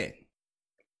a fan.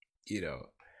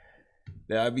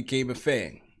 I became a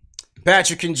fan.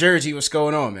 Patrick in Jersey, what's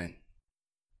going on, man?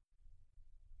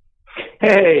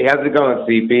 Hey, how's it going,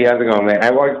 CP? How's it going, man?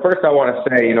 First, I want to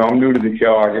say, I'm new to the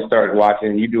show. I just started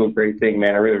watching. You do a great thing,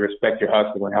 man. I really respect your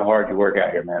hustle and how hard you work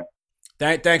out here, man.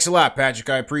 Thanks a lot, Patrick.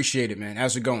 I appreciate it, man.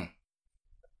 How's it going?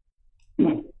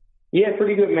 Yeah,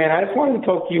 pretty good, man. I just wanted to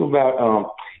talk to you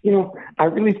about, I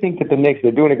really think that the Knicks,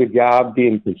 they're doing a good job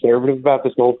being conservative about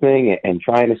this whole thing and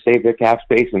trying to save their cap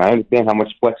space, and I understand how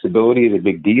much flexibility is a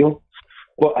big deal.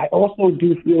 But I also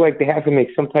do feel like they have to make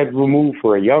some type of a move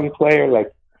for a young player.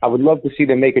 Like, I would love to see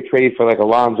them make a trade for,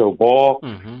 Alonzo Ball.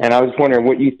 Mm-hmm. And I was wondering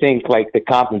what you think, the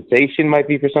compensation might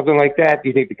be for something like that. Do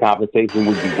you think the compensation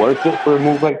would be worth it for a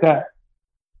move like that?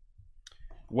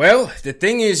 Well, the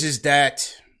thing is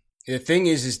that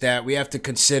we have to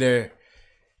consider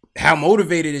how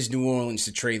motivated is New Orleans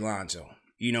to trade Lonzo.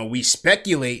 We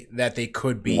speculate that they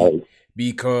could be, right,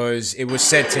 because it was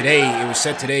said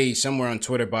today somewhere on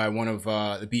Twitter by one of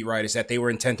the beat writers that they were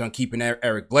intent on keeping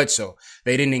Eric Bledsoe.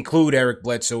 They didn't include Eric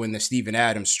Bledsoe in the Steven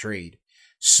Adams trade.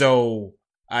 So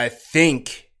I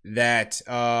think that,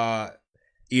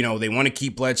 they want to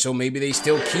keep Bledsoe. Maybe they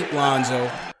still keep Lonzo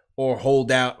or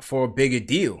hold out for a bigger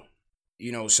deal.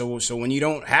 So when you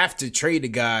don't have to trade a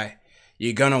guy,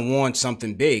 you're going to want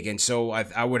something big. And so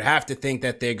I would have to think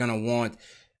that they're going to want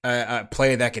a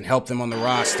player that can help them on the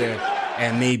roster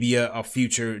and maybe a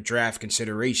future draft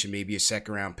consideration, maybe a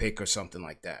second-round pick or something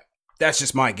like that. That's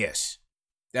just my guess.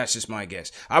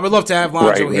 I would love to have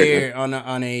Lonzo here on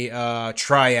a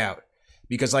tryout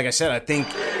because, like I said, I think,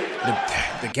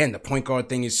 the point guard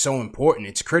thing is so important.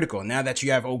 It's critical. Now that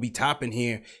you have Obi Toppin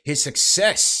here, his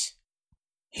success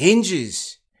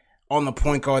hinges on the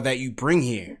point guard that you bring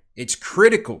here. It's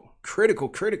critical.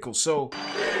 So,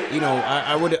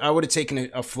 I would have taken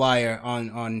a flyer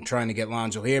on trying to get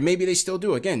Lonzo here. Maybe they still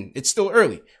do. Again, it's still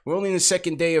early. We're only in the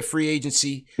second day of free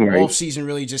agency. Right. Off season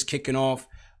really just kicking off.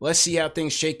 Let's see how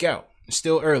things shake out. It's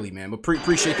still early, man. But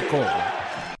appreciate the call, man.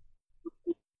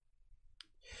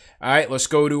 All right, let's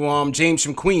go to James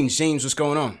from Queens. James, what's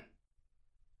going on?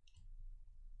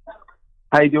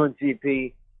 How you doing,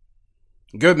 CP?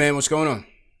 Good, man. What's going on?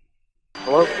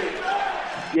 Hello?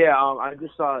 Yeah, I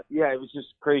just saw. It was just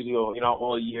crazy.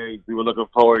 All year we were looking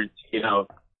forward to,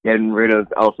 getting rid of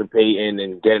Elfrid Payton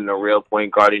and getting a real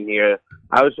point guard in here.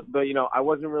 I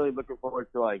wasn't really looking forward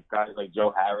to guys like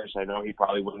Joe Harris. I know he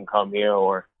probably wouldn't come here,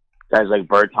 or guys like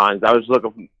Bertans. I was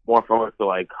looking more forward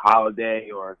to Holiday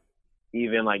or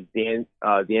even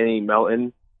Danny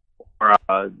Melton or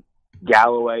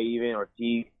Galloway even, or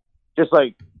T. Just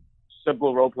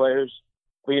simple role players.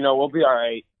 But we'll be all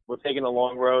right. We're taking a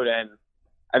long road, and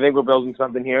I think we're building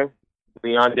something here.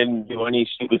 Leon didn't do any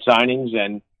stupid signings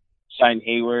and sign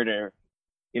Hayward or,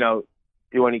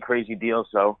 do any crazy deals.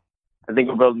 So I think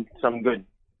we're building something good.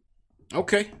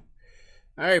 Okay.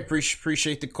 All right.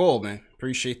 Appreciate the call, man.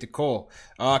 Appreciate the call.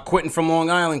 Quentin from Long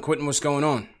Island. Quentin, what's going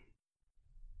on?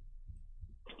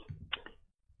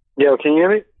 Yo, can you hear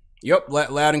me? Yep.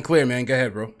 Loud and clear, man. Go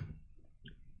ahead, bro.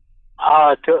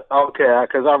 Okay,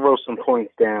 because I wrote some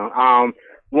points down.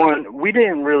 One, we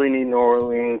didn't really need New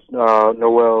Orleans,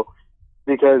 Noel,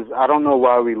 because I don't know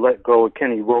why we let go of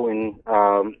Kenny Wooten.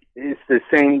 It's the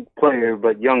same player,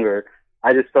 but younger.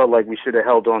 I just felt like we should have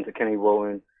held on to Kenny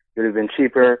Wooten. It would have been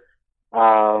cheaper,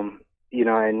 and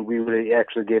we would have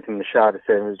actually gave him a shot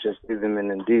instead of just leave him in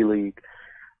the D League.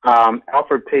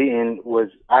 Alfred Payton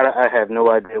I have no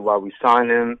idea why we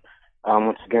signed him.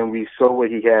 Once again, we saw what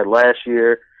he had last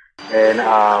year, and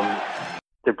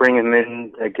to bring him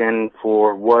in again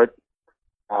for what?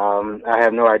 I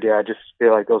have no idea. I just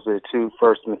feel like those are the two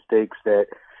first mistakes that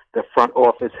the front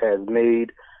office has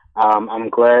made. I'm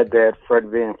glad that Fred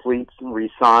VanVleet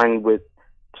re-signed with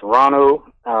Toronto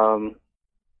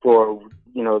for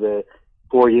the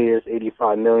 4 years,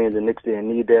 $85 million. The Knicks didn't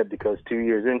need that because 2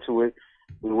 years into it,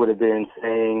 we would have been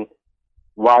saying,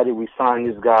 why did we sign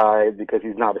this guy? Because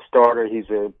he's not a starter. He's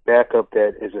a backup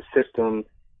that is a system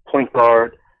point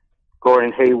guard.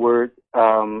 Gordon Hayward,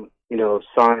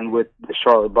 signed with the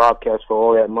Charlotte Bobcats for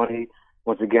all that money.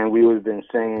 Once again, we would have been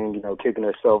saying, kicking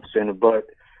ourselves in the butt,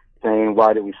 saying,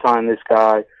 why did we sign this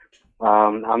guy?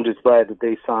 I'm just glad that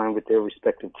they signed with their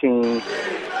respective teams.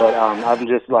 But I'm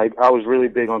just I was really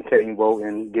big on Kenny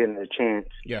Wooten getting a chance.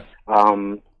 Yeah.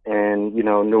 And,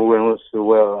 New Orleans as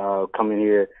well coming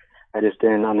here. I just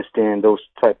didn't understand those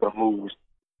type of moves.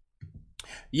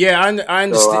 Yeah, I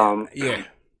understand. So,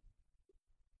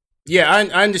 Yeah,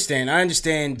 I understand.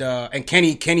 And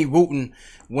Kenny Wooten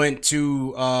went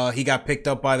to he got picked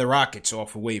up by the Rockets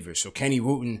off of waivers. So Kenny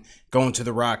Wooten going to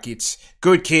the Rockets.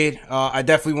 Good kid. I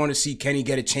definitely want to see Kenny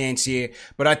get a chance here.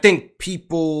 But I think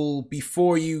people,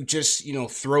 before you just,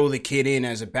 throw the kid in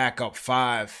as a backup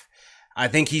five, I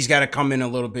think he's got to come in a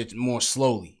little bit more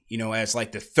slowly, as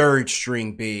like the third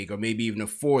string big or maybe even a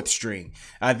fourth string.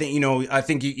 I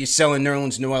think you're selling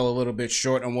Nerlens Noel a little bit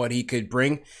short on what he could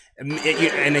bring.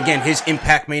 And again, his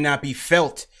impact may not be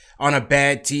felt on a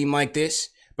bad team like this,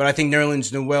 but I think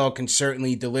Nerlens Noel can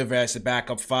certainly deliver as a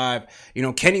backup five.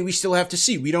 Kenny, we still have to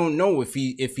see. We don't know if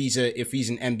he's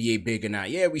an NBA big or not.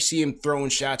 Yeah, we see him throwing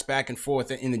shots back and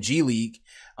forth in the G League,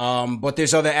 but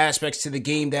there's other aspects to the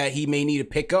game that he may need to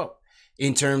pick up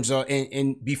in terms of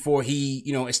and before he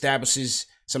establishes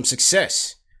some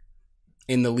success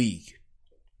in the league.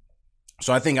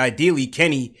 So I think ideally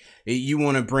Kenny, you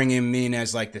want to bring him in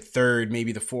as like the third,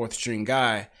 maybe the fourth string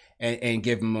guy and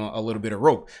give him a little bit of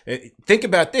rope. Think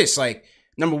about this. Like,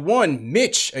 number one,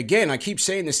 Mitch, again, I keep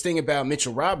saying this thing about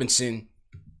Mitchell Robinson.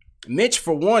 Mitch,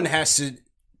 for one, has to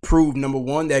prove, number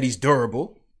one, that he's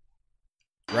durable,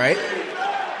 right?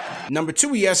 Number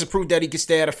two, he has to prove that he can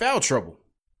stay out of foul trouble.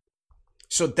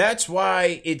 So that's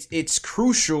why it's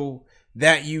crucial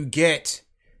that you get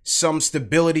some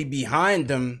stability behind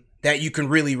them that you can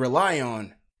really rely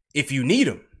on if you need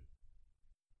them.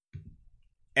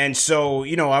 And so,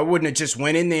 I wouldn't have just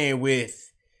went in there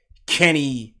with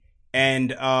Kenny and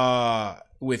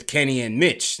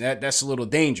Mitch. That's a little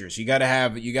dangerous. You gotta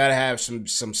have some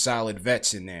solid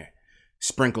vets in there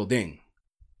sprinkled in.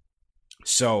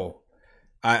 So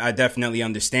I definitely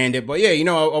understand it. But yeah,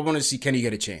 I want to see Kenny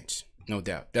get a chance. No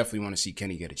doubt. Definitely want to see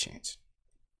Kenny get a chance.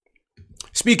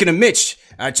 Speaking of Mitch,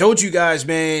 I told you guys,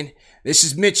 man, this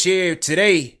is Mitch here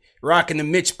today, rocking the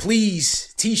Mitch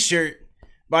Please t-shirt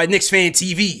by Knicks Fan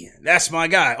TV. That's my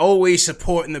guy, always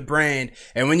supporting the brand.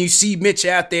 And when you see Mitch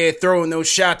out there throwing those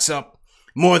shots up,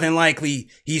 more than likely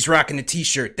he's rocking the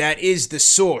t-shirt. That is the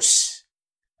source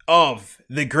of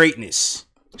the greatness.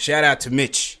 Shout out to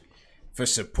Mitch for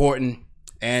supporting.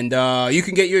 And you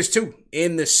can get yours too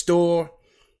in the store.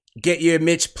 Get your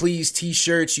Mitch Please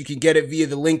t-shirts. You can get it via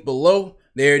the link below.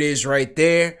 There it is right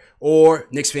there. Or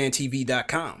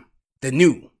KnicksFanTV.com. The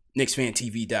new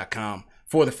KnicksFanTV.com.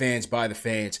 For the fans, by the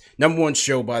fans. Number one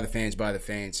show by the fans, by the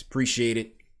fans. Appreciate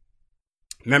it.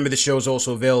 Remember, the show is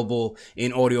also available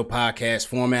in audio podcast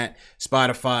format.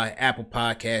 Spotify, Apple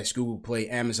Podcasts, Google Play,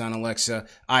 Amazon Alexa,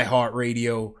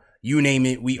 iHeartRadio. You name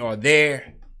it, we are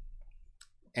there.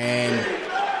 And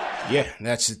yeah,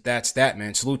 that's that,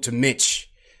 man. Salute to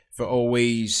Mitch for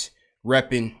always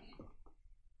repping.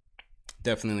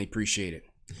 Definitely appreciate it.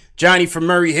 Johnny from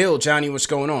Murray Hill. Johnny, what's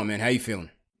going on, man? How you feeling?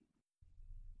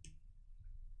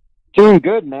 Doing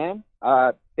good, man.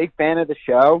 Big fan of the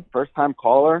show. First time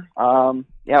caller.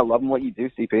 Loving what you do,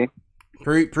 CP.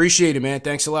 Appreciate it, man.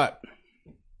 Thanks a lot.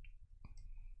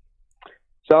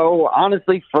 So,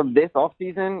 honestly, from this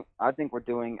offseason, I think we're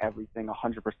doing everything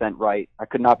 100% right. I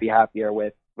could not be happier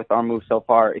with our move so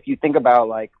far. If you think about,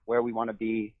 where we want to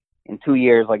be in 2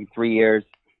 years, in 3 years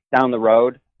down the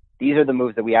road, these are the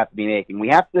moves that we have to be making. We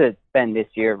have to spend this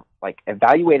year,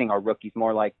 evaluating our rookies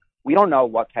more. We don't know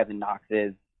what Kevin Knox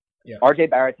is Yeah. RJ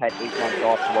Barrett's had 8 months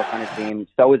off to work on his team.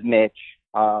 So is Mitch.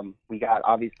 We got,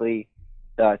 obviously,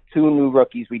 the 2 new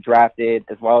rookies we drafted,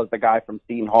 as well as the guy from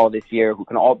Seton Hall this year, who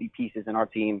can all be pieces in our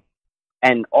team.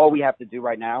 And all we have to do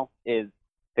right now is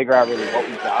figure out really what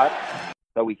we got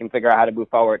so we can figure out how to move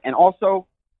forward. And also,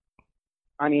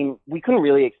 I mean, we couldn't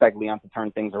really expect Leon to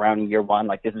turn things around in year one.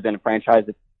 Like, this has been a franchise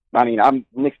that, I mean, I'm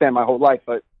a Knicks fan my whole life,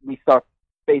 but we sucked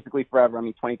basically forever. I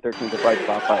mean, 2013 is a bright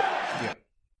spot, but yeah.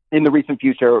 In the recent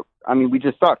future, I mean, we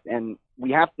just sucked. And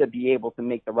we have to be able to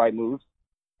make the right moves.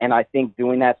 And I think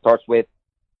doing that starts with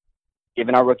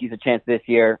giving our rookies a chance this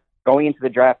year, going into the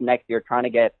draft next year, trying to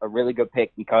get a really good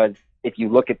pick, because if you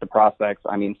look at the prospects,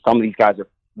 I mean, some of these guys are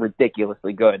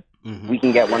ridiculously good. Mm-hmm. We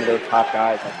can get one of those top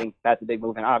guys. I think that's a big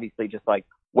move. And obviously just like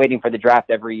waiting for the draft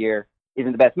every year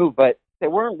isn't the best move, but there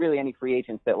weren't really any free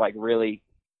agents that like really,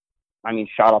 I mean,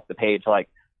 shot off the page. Like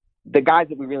the guys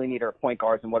that we really need are point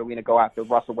guards. And what are we going to go after?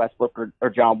 Russell Westbrook or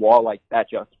John Wall? Like that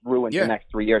just ruins the next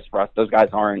 3 years for us. Those guys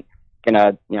aren't going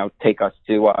to, you know, take us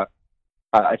to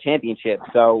a championship.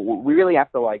 So we really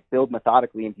have to like build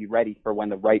methodically and be ready for when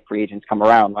the right free agents come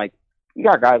around. Like you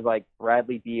got guys like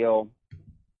Bradley Beal.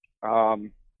 I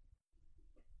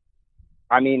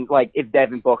mean, like if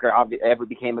Devin Booker ever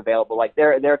became available, like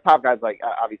there are top guys. Like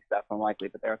obviously that's unlikely,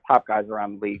 but there are top guys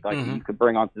around the league like you could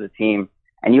bring onto the team,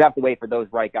 and you have to wait for those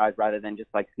right guys rather than just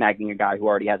like snagging a guy who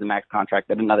already has a max contract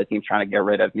that another team's trying to get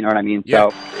rid of. You know what I mean? Yeah.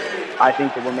 So I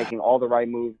think that we're making all the right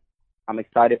moves. I'm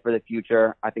excited for the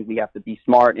future. I think we have to be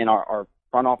smart, and our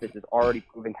front office is already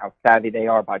proving how savvy they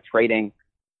are by trading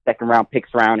second round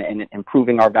picks around and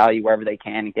improving our value wherever they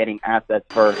can and getting assets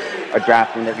for a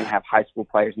draft when they're going to have high school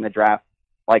players in the draft.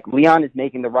 Like Leon is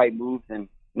making the right moves, and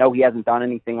no, he hasn't done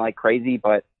anything like crazy,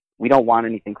 but we don't want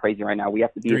anything crazy right now. We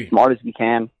have to be as smart as we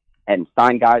can and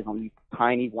sign guys on these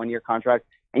tiny 1-year contracts.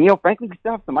 And, you know, frankly, we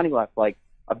still have some money left. Like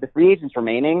of the free agents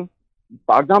remaining,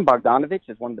 Bogdan Bogdanovic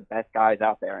is one of the best guys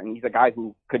out there, and he's a guy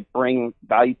who could bring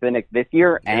value to the Knicks this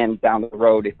year and down the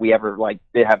road if we ever like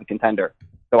did have a contender.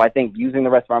 So I think using the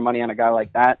rest of our money on a guy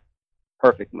like that,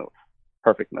 perfect move.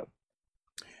 Perfect move.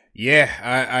 Yeah,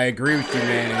 I agree with you,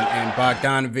 man. And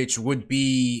Bogdanovic would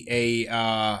be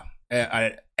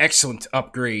an excellent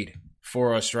upgrade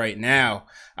for us right now.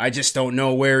 I just don't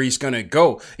know where he's going to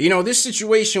go. You know, this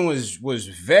situation was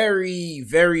very,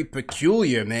 very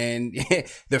peculiar, man.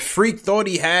 The Freak thought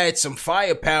he had some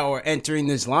firepower entering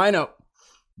this lineup.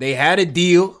 They had a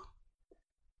deal,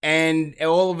 and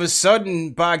all of a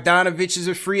sudden, Bogdanovic is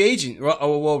a free agent.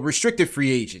 Well, restricted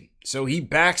free agent. So he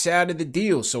backs out of the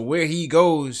deal. So where he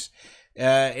goes,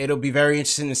 it'll be very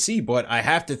interesting to see. But I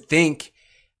have to think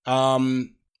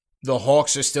the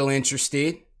Hawks are still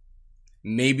interested.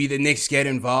 Maybe the Knicks get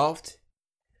involved.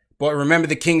 But remember,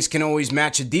 the Kings can always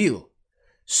match a deal.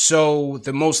 So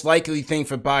the most likely thing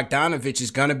for Bogdanovic is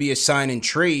going to be a sign and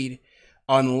trade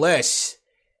unless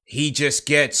he just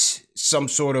gets some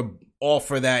sort of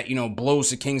offer that, you know,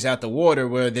 blows the Kings out the water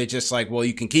where they're just like, well,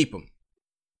 you can keep him.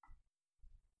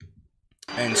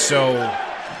 And so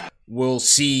we'll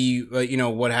see, you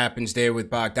know, what happens there with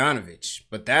Bogdanovic.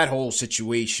 But that whole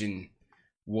situation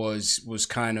was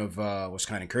kind of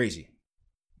crazy.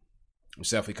 It was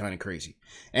definitely kind of crazy.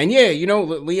 And yeah, you know,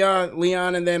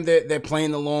 Leon and them, they're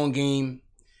playing the long game.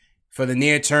 For the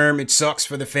near term, it sucks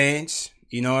for the fans.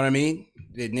 You know what I mean?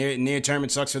 The near term,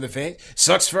 it sucks for the fans.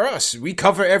 Sucks for us. We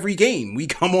cover every game. We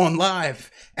come on live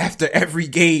after every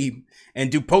game and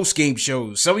do post-game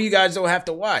shows. Some of you guys don't have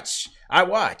to watch. I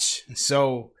watch.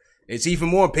 So it's even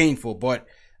more painful. But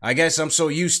I guess I'm so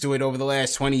used to it over the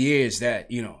last 20 years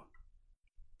that, you know,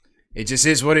 it just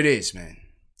is what it is, man.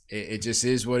 It just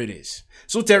is what it is.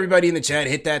 So to everybody in the chat,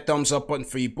 hit that thumbs up button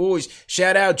for you boys.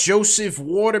 Shout out Joseph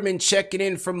Waterman checking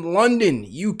in from London,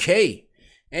 UK.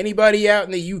 Anybody out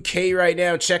in the UK right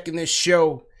now checking this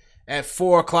show at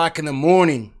 4 o'clock in the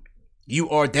morning, you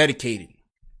are dedicated.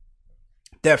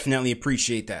 Definitely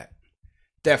appreciate that.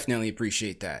 Definitely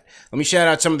appreciate that. Let me shout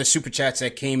out some of the super chats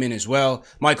that came in as well.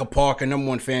 Michael Parker, number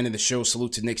one fan of the show.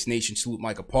 Salute to Knicks Nation. Salute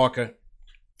Michael Parker.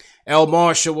 L.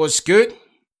 Marshall was good.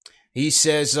 He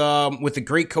says, with a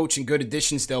great coach and good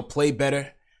additions, they'll play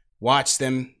better. Watch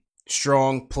them.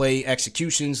 Strong play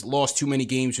executions. Lost too many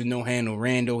games with no handle.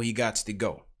 Randall, he got to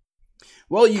go.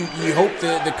 Well, you hope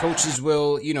the coaches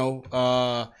will, you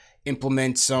know,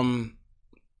 implement some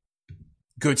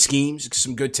good schemes,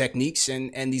 some good techniques,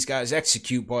 and these guys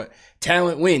execute. But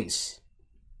talent wins.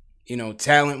 You know,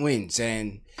 talent wins,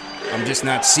 and I'm just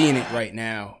not seeing it right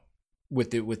now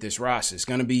with this roster. It's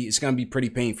gonna be pretty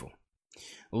painful.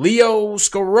 Leo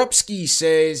Skorupski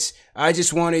says, I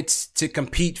just wanted to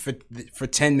compete for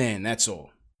 10-man. That's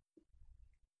all.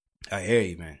 I hear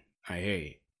you, man. I hear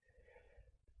you.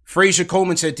 Frazier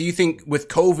Coleman said, do you think with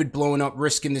COVID blowing up,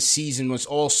 risking the season was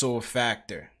also a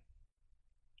factor?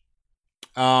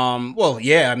 Well,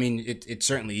 yeah, I mean, it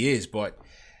certainly is, but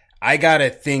I gotta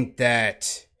think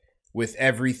that with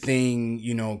everything,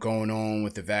 you know, going on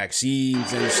with the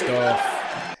vaccines and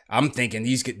stuff, I'm thinking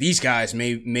these guys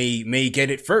may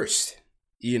get it first.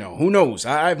 You know, who knows?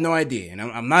 I have no idea. And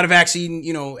I'm not a vaccine,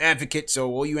 you know, advocate, so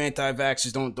all you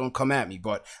anti-vaxxers don't come at me.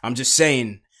 But I'm just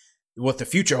saying what the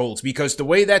future holds, because the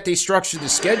way that they structured the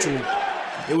schedule,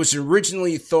 it was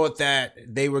originally thought that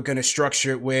they were going to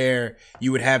structure it where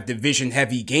you would have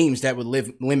division-heavy games that would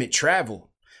limit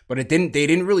travel. But they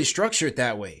didn't really structure it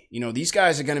that way. You know, these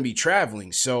guys are going to be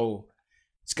traveling, so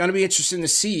it's going to be interesting to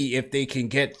see if they can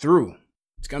get through.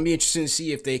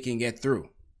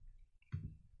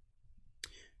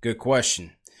 Good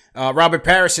question. Robert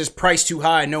Parris says, price too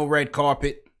high, no red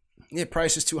carpet. Yeah,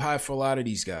 price is too high for a lot of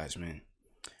these guys, man.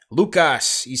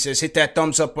 Lucas, he says, hit that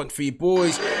thumbs up button for you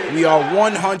boys. We are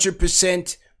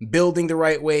 100% building the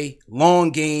right way.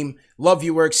 Long game. Love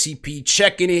your work, CP.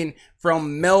 Checking in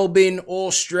from Melbourne,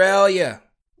 Australia.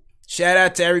 Shout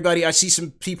out to everybody. I see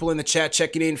some people in the chat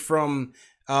checking in from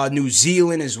New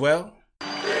Zealand as well.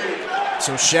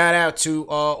 So shout out to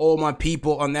all my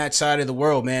people on that side of the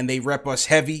world, man. They rep us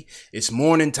heavy. It's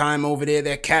morning time over there.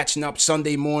 They're catching up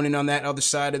Sunday morning on that other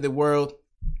side of the world.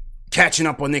 Catching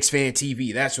up on Knicks Fan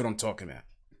TV. That's what I'm talking about.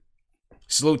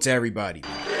 Salute to everybody.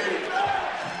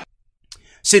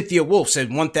 Cynthia Wolf said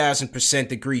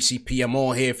 1,000% agree, CP. I'm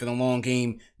all here for the long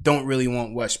game. Don't really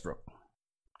want Westbrook.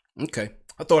 Okay.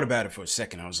 I thought about it for a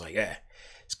second. I was like,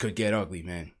 this could get ugly,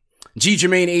 man. G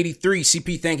Jermaine 83,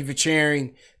 CP, thank you for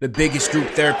chairing the biggest group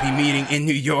therapy meeting in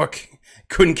New York.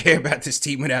 Couldn't care about this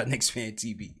team without Knicks Fan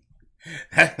TV.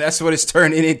 That's what it's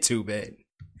turning into, man.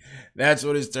 That's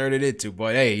what it's turning into.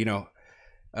 But hey, you know,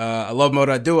 I love what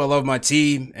I do. I love my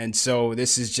team. And so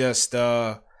this is just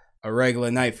a regular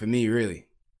night for me, really.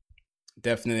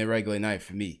 Definitely a regular night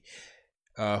for me.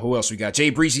 Who else we got? Jay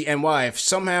Breezy NY. If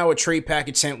somehow a trade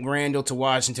package sent Randall to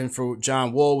Washington for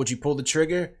John Wall, would you pull the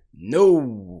trigger?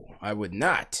 No, I would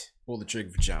not pull the trigger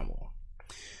for John Wall.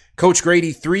 Coach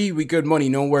Grady 3, we good money,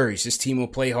 no worries. This team will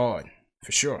play hard,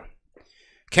 for sure.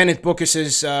 Kenneth Booker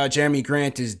says Jeremy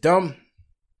Grant is dumb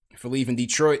for leaving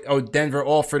Detroit. Oh, Denver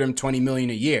offered him $20 million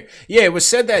a year. Yeah, it was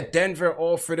said that Denver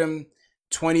offered him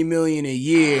 $20 million a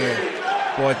year,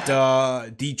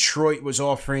 but Detroit was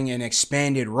offering an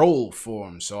expanded role for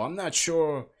him. So I'm not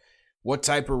sure what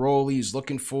type of role he's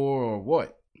looking for or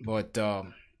what. But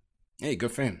hey,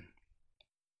 good for him.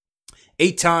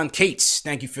 Eitan Cates,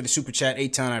 thank you for the super chat,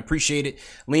 Eitan. I appreciate it.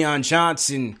 Leon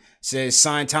Johnson says,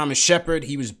 sign Thomas Shepard.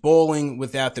 He was balling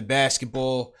without the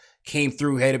basketball. Came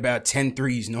through, had about 10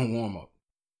 threes, no warm-up.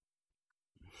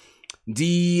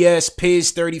 DS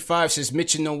Piz 35 says,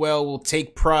 Mitch and Noel will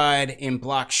take pride in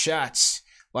block shots.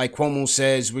 Like Cuomo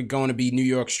says, we're going to be New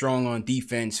York strong on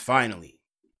defense, finally.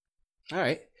 All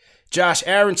right. Josh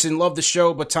Aronson, love the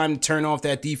show, but time to turn off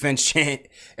that defense chant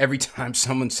every time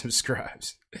someone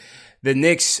subscribes. The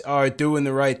Knicks are doing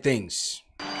the right things.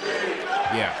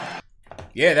 Yeah.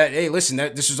 Yeah, hey, listen,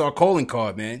 this is our calling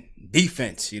card, man.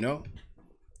 Defense, you know?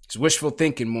 It's wishful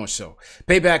thinking more so.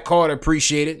 Payback Carter,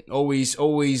 appreciate it. Always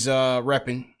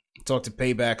repping. Talk to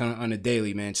Payback on a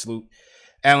daily, man. Salute.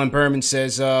 Alan Berman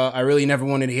says, I really never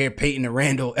wanted to hear Peyton or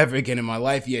Randall ever again in my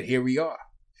life, yet here we are.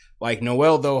 Like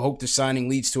Noel, though, hope the signing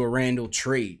leads to a Randall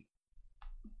trade.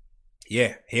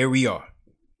 Yeah, here we are.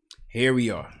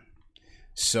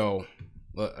 So,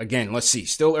 again, let's see.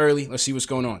 Still early. Let's see what's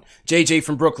going on. JJ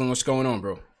from Brooklyn, what's going on,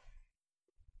 bro?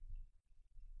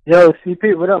 Yo,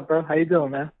 CP, what up, bro? How you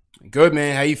doing, man? Good,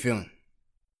 man. How you feeling?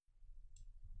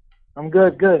 I'm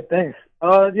good, thanks.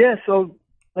 Yeah, so,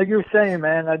 like you were saying,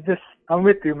 man, I'm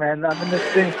with you, man. I'm in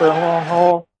this thing for the long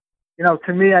haul. You know,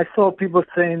 to me, I saw people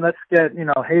saying, let's get, you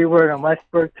know, Hayward and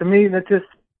Westbrook. To me, that just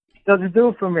doesn't do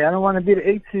it for me. I don't want to be the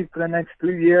 8th seed for the next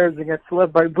 3 years and get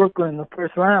swept by Brooklyn in the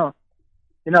first round.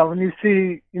 You know, when you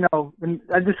see, you know,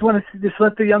 I just want to just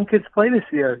let the young kids play this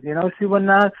year, you know, see what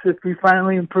Knox, if he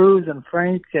finally improves, and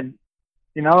Frank, and,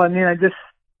 you know, I mean, I just,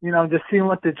 you know, just seeing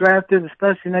what the draft is,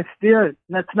 especially next year.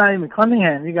 That's not even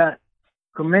Cunningham. You got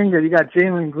Kuminga, you got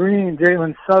Jalen Green,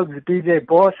 Jalen Suggs, BJ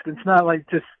Boston. It's not like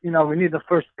just, you know, we need the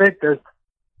first pick. There's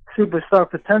superstar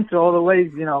potential all the way,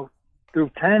 you know, through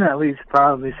 10 at least,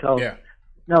 probably. So, yeah.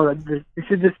 No, we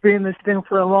should just be in this thing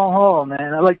for a long haul,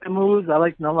 man. I like the moves. I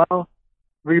like Noel.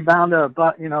 Rebounder,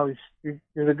 but, you know, he's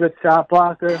a good shot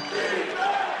blocker.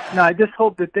 No, I just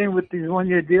hope the thing with these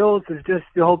one-year deals is just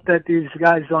you hope that these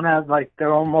guys don't have, like,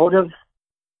 their own motives.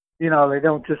 You know, they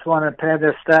don't just want to pad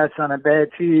their stats on a bad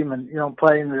team and, you know,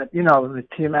 play in the, you know, the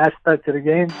team aspect of the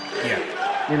game.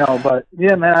 Yeah. But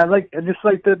yeah, man, I like this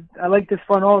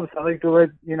front office. I like the way,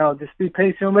 just be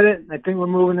patient with it. I think we're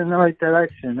moving in the right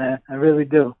direction, man. I really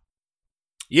do.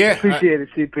 Yeah. Appreciate it,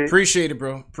 CP. Appreciate it,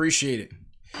 bro. Appreciate it.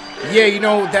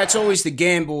 Yeah, that's always the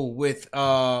gamble with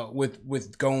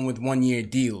going with 1 year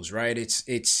deals, right?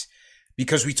 It's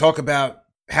because we talk about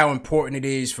how important it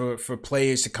is for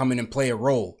players to come in and play a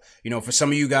role. For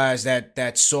some of you guys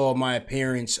that saw my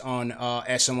appearance on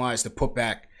SNY's The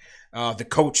Putback, the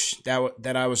coach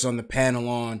that I was on the panel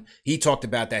on, he talked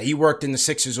about that. He worked in the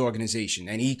Sixers organization,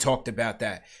 and he talked about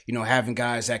that, having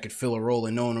guys that could fill a role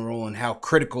and knowing a role and how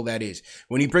critical that is.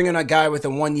 When you bring in a guy with a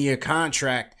 1 year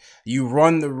contract, you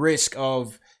run the risk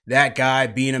of that guy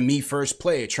being a me-first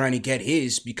player, trying to get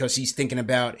his because he's thinking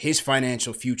about his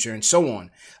financial future and so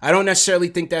on. I don't necessarily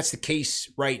think that's the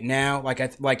case right now,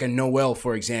 like a Noel,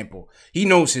 for example. He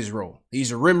knows his role.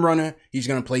 He's a rim runner. He's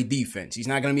going to play defense. He's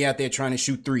not going to be out there trying to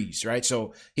shoot threes, right?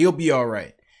 So he'll be all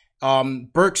right.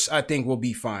 Burks, I think, will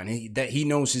be fine. He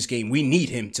knows his game. We need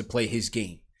him to play his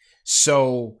game.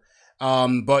 So,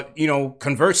 but,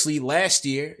 conversely, last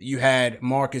year, you had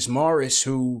Marcus Morris,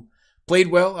 who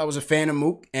played well. I was a fan of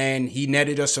Mook, and he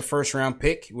netted us a first-round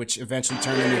pick, which eventually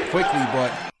turned into quickly.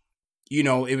 But,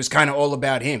 it was kind of all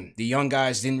about him. The young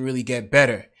guys didn't really get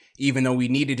better. Even though we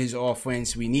needed his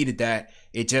offense, we needed that.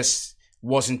 It just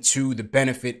wasn't to the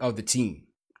benefit of the team.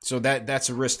 So that's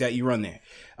a risk that you run there.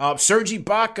 Serge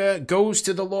Ibaka goes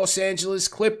to the Los Angeles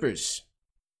Clippers.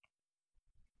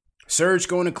 Serge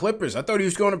going to Clippers. I thought he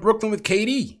was going to Brooklyn with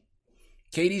KD.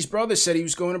 KD's brother said he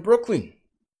was going to Brooklyn.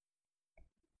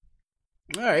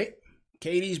 All right.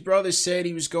 KD's brother said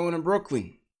he was going to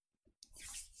Brooklyn.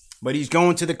 But he's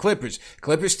going to the Clippers.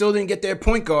 Clippers still didn't get their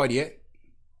point guard yet.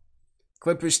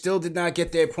 Clippers still did not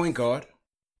get their point guard.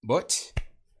 But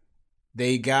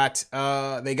they got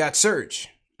Serge.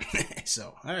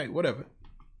 So, all right, whatever.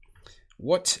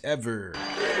 Whatever.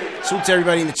 Salute to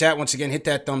everybody in the chat. Once again, hit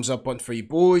that thumbs up button for you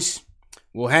boys.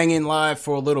 We'll hang in live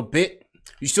for a little bit.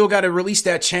 You still got to release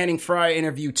that Channing Frye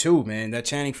interview too, man. That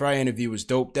Channing Frye interview was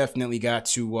dope. Definitely got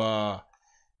to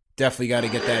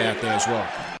get that out there as well.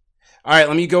 All right,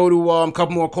 let me go to a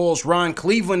couple more calls. Ron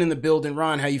Cleveland in the building.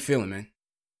 Ron, how you feeling, man?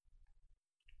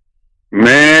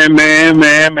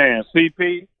 Man.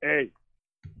 CP, hey,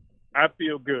 I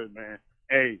feel good, man.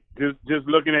 Hey, just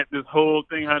looking at this whole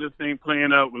thing, how this thing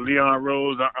playing out with Leon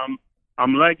Rose,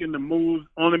 I'm liking the moves.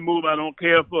 Only move I don't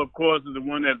care for, of course, is the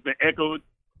one that's been echoed.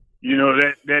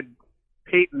 That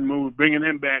Peyton move, bringing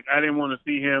him back. I didn't want to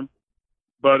see him,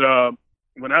 but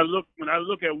when I look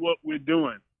at what we're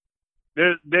doing,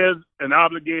 there's an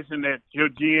obligation that your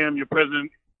GM, your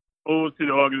president, owes to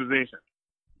the organization.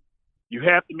 You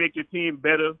have to make your team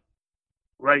better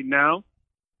right now,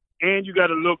 and you got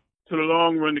to look to the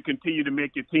long run to continue to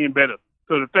make your team better.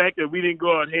 So the fact that we didn't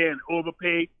go out here and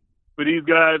overpay for these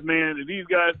guys, man, if these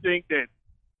guys think that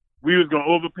we was going to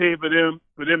overpay for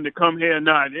them to come here,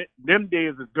 them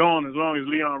days is gone as long as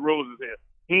Leon Rose is here.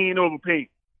 He ain't overpaying.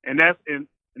 And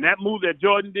that move that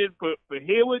Jordan did for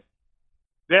Hayward,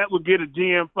 that would get a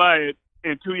GM fired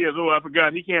in 2 years. Oh, I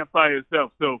forgot, he can't fire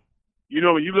himself. So,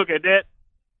 when you look at that,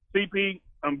 CP,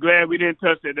 I'm glad we didn't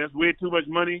touch that. That's way too much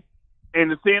money.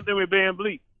 And the same thing with Van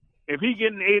Vliet. If he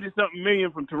getting 80-something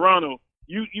million from Toronto,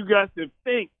 you got to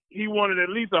think he wanted at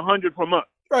least 100 from us.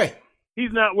 Right.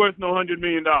 He's not worth no $100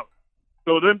 million.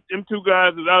 So them two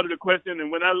guys is out of the question.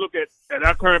 And when I look at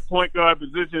our current point guard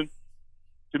position,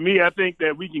 to me, I think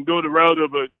that we can go the route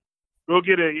of go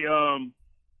get a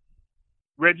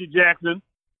Reggie Jackson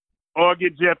or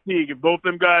get Jeff Teague. If both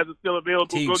them guys are still available,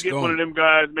 Teague's go get gone. one of them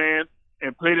guys, man,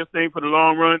 and play this thing for the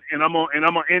long run. And I'm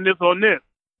gonna end this on this.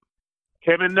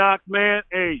 Kevin Knox, man,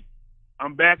 hey,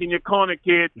 I'm back in your corner,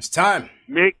 kid. It's time.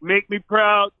 Make me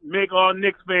proud. Make all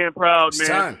Knicks fan proud, It's man.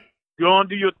 time. Go on,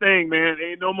 do your thing, man.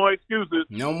 Ain't no more excuses.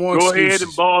 No more Go excuses. ahead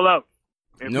and ball out.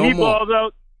 If No he more. balls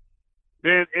out,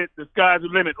 then the sky's the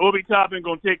limit. Obi Toppin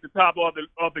gonna take the top off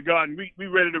the garden. We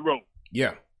ready to roll.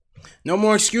 Yeah. No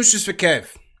more excuses for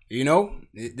Kev.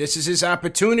 This is his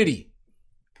opportunity.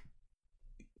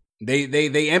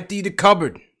 They emptied the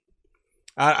cupboard.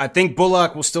 I think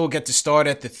Bullock will still get to start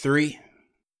at the 3.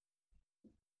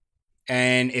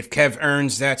 And if Kev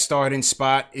earns that starting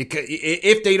spot,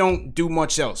 if they don't do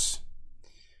much else.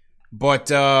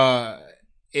 But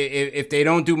if they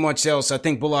don't do much else, I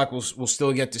think Bullock will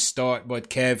still get to start, but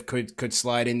Kev could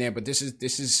slide in there. But this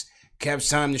is Kev's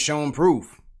time to show and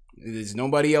prove. There's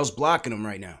nobody else blocking him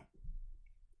right now.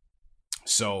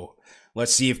 So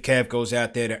let's see if Kev goes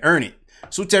out there to earn it.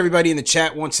 Salute to everybody in the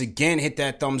chat once again. Hit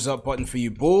that thumbs up button for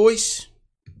you boys.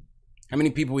 How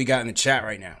many people we got in the chat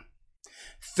right now?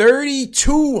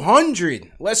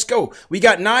 3,200. Let's go. We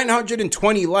got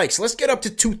 920 likes. Let's get up to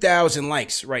 2,000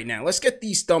 likes right now. Let's get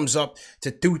these thumbs up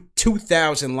to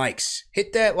 2,000 likes.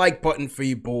 Hit that like button for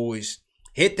you boys.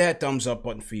 Hit that thumbs up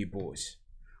button for you boys.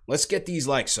 Let's get these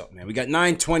likes up, man. We got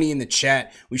 920 in the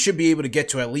chat. We should be able to get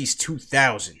to at least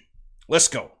 2,000. Let's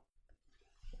go.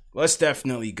 Let's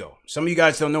definitely go. Some of you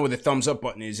guys don't know where the thumbs up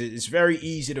button is. It's very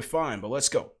easy to find, but let's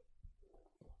go.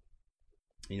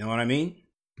 You know what I mean?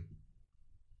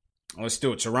 Let's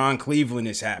do it. So Ron Cleveland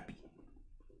is happy.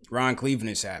 Ron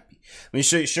Cleveland is happy. Let me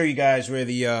show you guys where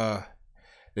the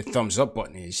thumbs up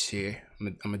button is here.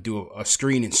 I'm gonna do a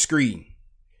screen.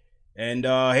 And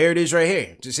here it is right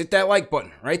here. Just hit that like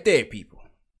button right there, people.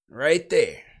 Right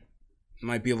there. It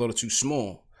might be a little too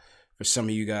small for some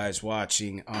of you guys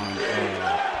watching on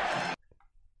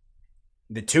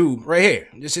the tube. Right here.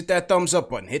 Just hit that thumbs up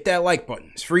button. Hit that like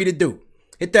button. It's free to do.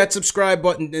 Hit that subscribe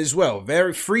button as well.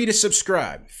 Very free to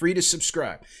subscribe. Free to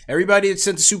subscribe. Everybody that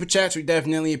sent the super chats, we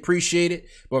definitely appreciate it.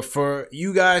 But for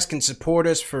you guys can support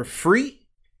us for free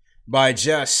by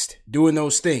just doing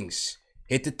those things.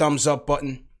 Hit the thumbs up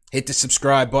button. Hit the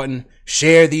subscribe button.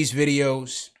 Share these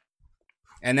videos.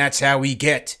 And that's how we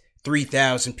get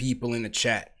 3,000 people in the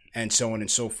chat. And so on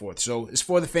and so forth. So it's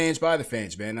for the fans, by the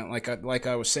fans, man. Like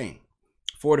I was saying.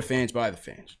 For the fans, by the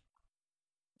fans.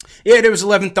 Yeah, there was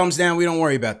 11 thumbs down. We don't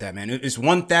worry about that, man. It's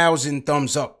 1,000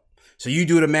 thumbs up. So you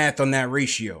do the math on that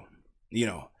ratio. You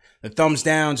know, the thumbs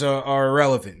downs are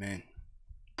irrelevant, man.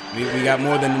 We got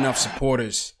more than enough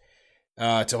supporters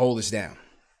to hold us down.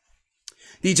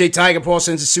 DJ Tiger Paul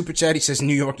sends a super chat. He says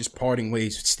New York is parting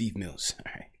ways with Steve Mills.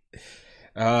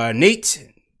 All right. Nate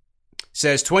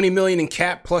says $20 million in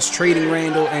cap plus trading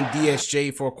Randall and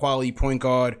DSJ for a quality point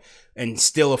guard and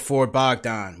still afford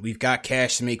Bogdan. We've got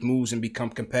cash to make moves and become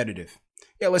competitive.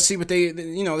 Yeah, let's see what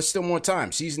there's still more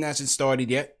time. Season hasn't started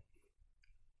yet.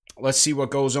 Let's see what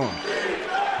goes on.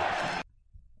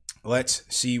 Let's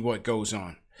see what goes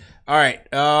on. All right.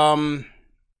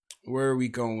 Where are we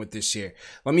going with this here?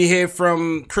 Let me hear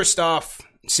from Christoph,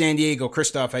 San Diego.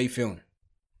 Christoph, how you feeling?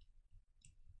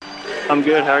 I'm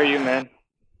good. How are you, man?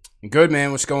 Good,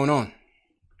 man. What's going on?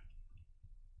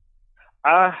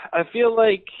 I feel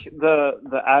like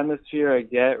the atmosphere I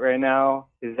get right now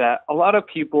is that a lot of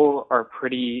people are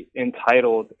pretty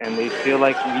entitled and they feel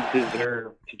like we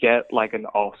deserve to get like an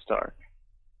all-star.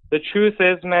 The truth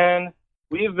is, man,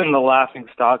 we've been the laughing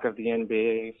stock of the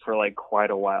NBA for like quite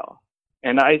a while.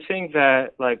 And I think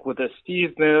that like with the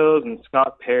Steve Mills and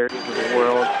Scott Perrys of the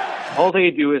world, all they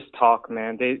do is talk,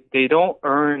 man. They don't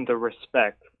earn the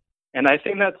respect. And I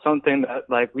think that's something that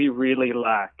like we really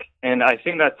lack. And I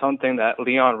think that's something that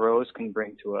Leon Rose can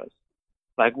bring to us.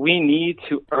 Like we need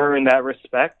to earn that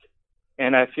respect.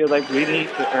 And I feel like we need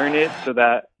to earn it so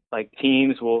that like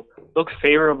teams will look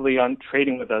favorably on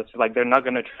trading with us. Like they're not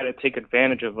going to try to take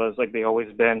advantage of us like they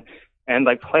always been. And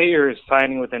like players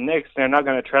signing with the Knicks, they're not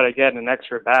going to try to get an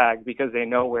extra bag because they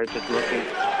know we're just looking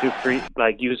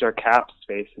to use our cap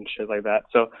space and shit like that.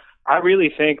 So I really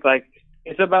think like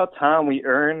it's about time we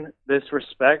earn this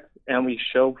respect and we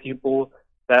show people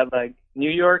that like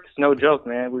New York's no joke,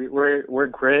 man. We're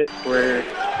grit, we're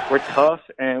tough,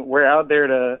 and we're out there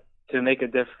to make a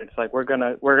difference. Like we're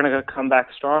gonna come back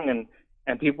strong,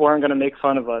 and people aren't gonna make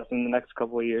fun of us in the next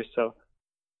couple of years. So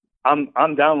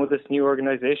I'm down with this new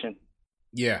organization.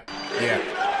 Yeah.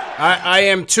 I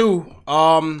am too.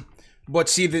 But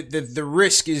see, the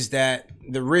risk is that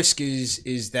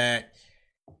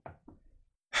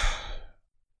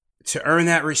to earn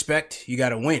that respect, you got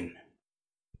to win.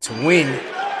 To win,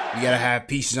 you got to have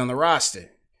pieces on the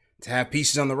roster. To have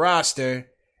pieces on the roster,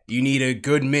 you need a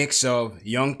good mix of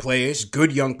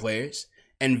good young players,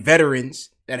 and veterans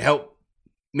that help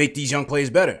make these young players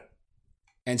better.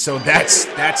 And so that's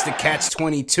the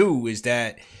catch-22 is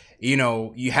that, you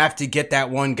know, you have to get that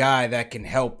one guy that can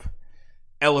help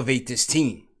elevate this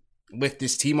team, lift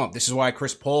this team up. This is why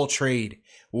Chris Paul trade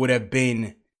would have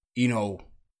been, you know,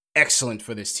 excellent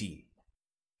for this team.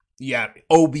 Yeah,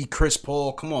 Obi, Chris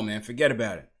Paul, come on, man, forget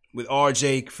about it. With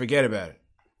RJ, forget about it.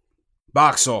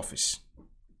 Box office.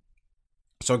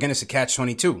 So again, it's a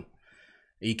catch-22.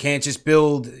 You can't just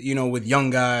build, you know, with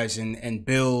young guys and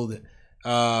build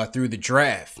through the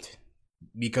draft,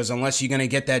 because unless you're going to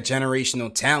get that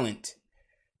generational talent,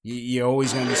 you're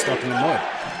always going to be stuck in the mud.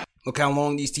 Look how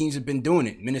long these teams have been doing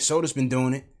it. Minnesota's been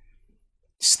doing it.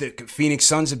 Phoenix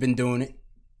Suns have been doing it.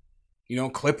 You know,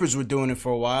 Clippers were doing it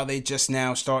for a while. They just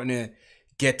now starting to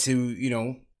get to, you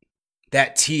know,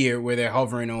 that tier where they're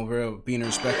hovering over being a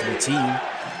respectable team.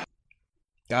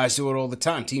 Guys do it all the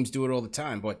time. Teams do it all the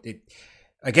time. But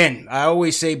again, I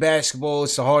always say basketball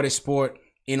is the hardest sport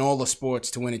in all the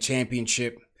sports to win a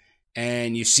championship,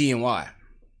 and you're seeing why.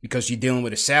 Because you're dealing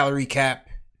with a salary cap,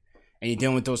 and you're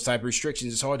dealing with those type of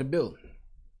restrictions. It's hard to build.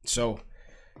 So,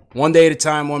 one day at a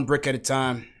time, one brick at a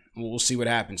time. We'll see what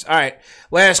happens. All right,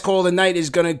 last call of the night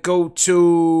is going to go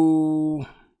to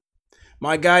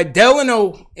my guy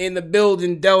Delano in the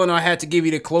building. Delano, I had to give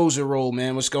you the closer role,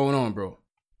 man. What's going on, bro?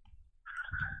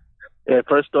 Yeah,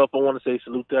 first off, I want to say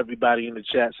salute to everybody in the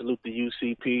chat. Salute to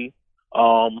UCP.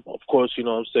 Of course, you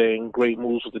know what I'm saying, great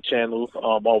moves with the channel.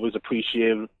 Always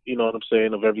appreciate, you know what I'm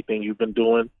saying, of everything you've been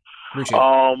doing. Appreciate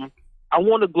it. I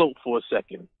want to gloat for a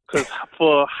second, because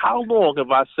for how long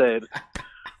have I said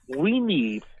we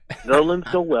need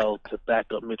Nerlens Noel to back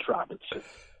up Mitch Robinson?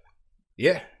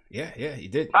 Yeah, you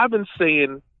did. I've been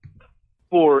saying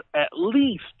for at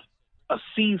least a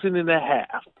season and a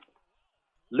half,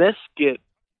 let's get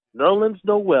Nerlens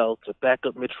Noel to back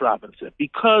up Mitch Robinson,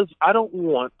 because I don't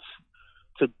want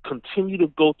to continue to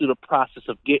go through the process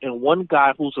of getting one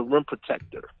guy who's a rim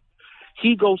protector.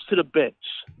 He goes to the bench.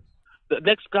 The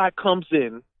next guy comes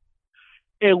in,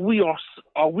 and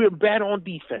we're bad on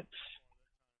defense.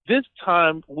 This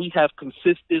time we have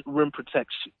consistent rim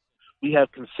protection. We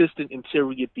have consistent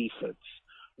interior defense.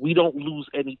 We don't lose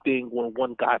anything when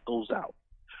one guy goes out.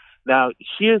 Now,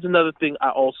 here's another thing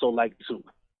I also like too.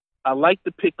 I like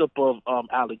the pickup of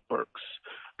Alec Burks,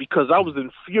 because I was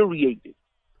infuriated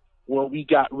when we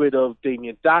got rid of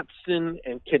Damian Dotson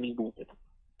and Kenny Wooten.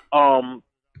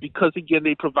 Because, again,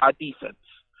 they provide defense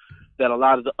that a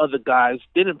lot of the other guys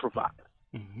didn't provide.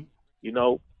 Mm-hmm. You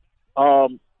know,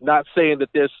 not saying that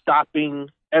they're stopping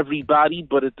everybody,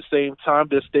 but at the same time,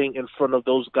 they're staying in front of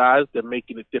those guys. They're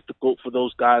making it difficult for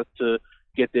those guys to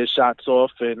get their shots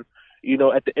off. And, you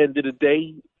know, at the end of the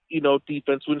day, you know,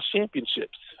 defense wins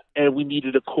championships. And we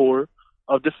needed a core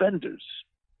of defenders.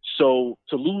 So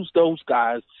to lose those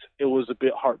guys, it was a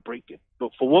bit heartbreaking.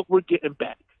 But for what we're getting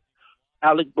back,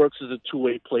 Alec Burks is a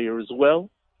two-way player as well.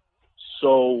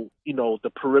 So, you know,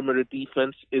 the perimeter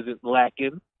defense isn't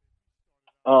lacking.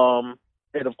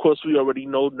 And, of course, we already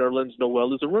know Nerlens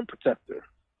Noel is a rim protector.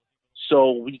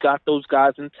 So we got those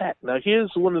guys intact. Now,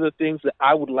 here's one of the things that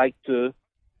I would like to,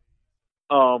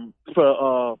 I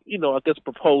guess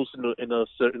propose in a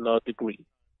certain degree.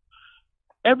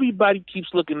 Everybody keeps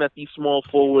looking at these small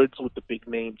forwards with the big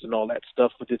names and all that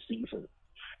stuff for this season.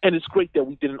 And it's great that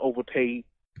we didn't overpay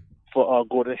for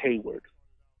Gordon Hayward.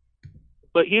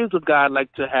 But here's a guy I'd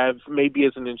like to have maybe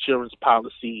as an insurance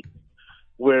policy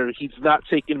where he's not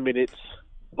taking minutes,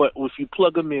 but if you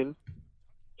plug him in,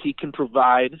 he can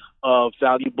provide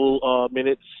valuable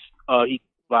minutes. He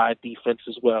can provide defense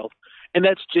as well. And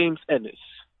that's James Ennis.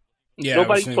 Yeah,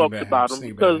 nobody talks about him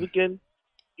because, again,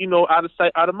 you know, out of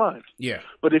sight, out of mind. Yeah.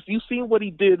 But if you've seen what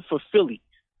he did for Philly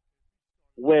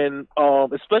when,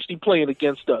 especially playing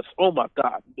against us, oh my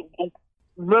God.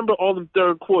 Remember all the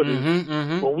third quarters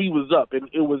when we was up, and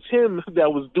it was him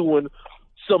that was doing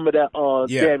some of that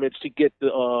damage to get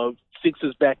the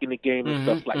Sixers back in the game and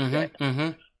stuff like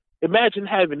that. Imagine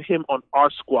having him on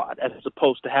our squad as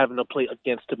opposed to having to play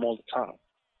against him all the time.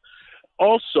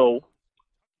 Also,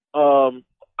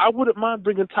 I wouldn't mind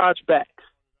bringing Taj back.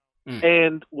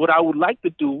 And what I would like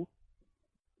to do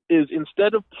is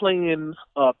instead of playing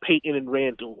Peyton and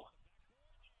Randall,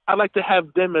 I'd like to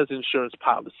have them as insurance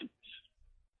policies.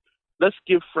 Let's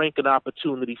give Frank an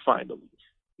opportunity finally.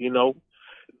 You know,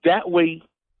 that way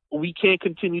we can't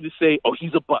continue to say, oh,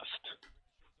 he's a bust.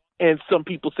 And some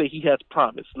people say he has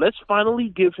promise. Let's finally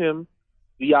give him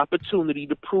the opportunity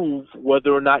to prove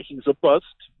whether or not he's a bust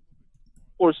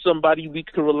or somebody we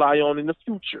can rely on in the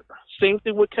future. Same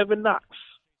thing with Kevin Knox.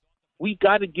 We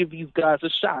got to give these guys a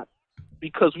shot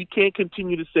because we can't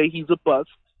continue to say he's a bust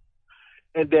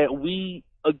and that we,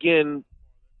 again,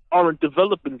 aren't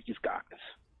developing these guys.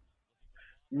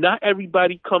 Not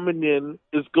everybody coming in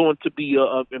is going to be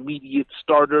an immediate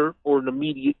starter or an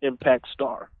immediate impact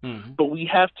star. But we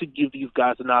have to give these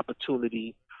guys an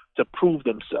opportunity to prove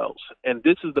themselves. And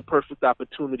this is the perfect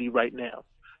opportunity right now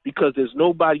because there's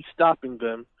nobody stopping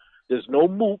them. There's no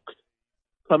Mook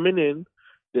coming in.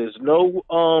 There's no,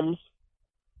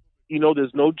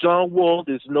 there's no John Wall.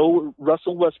 There's no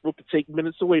Russell Westbrook to take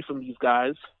minutes away from these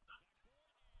guys.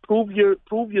 Prove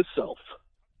yourself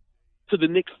to the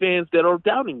Knicks fans that are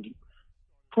doubting you.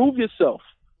 Prove yourself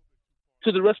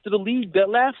to the rest of the league that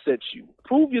laughs at you.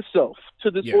 Prove yourself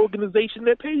to this organization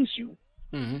that pays you.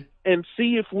 And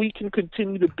see if we can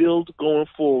continue to build going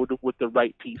forward with the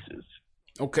right pieces.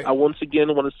 Okay. I want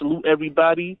to salute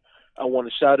everybody. I want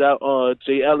to shout out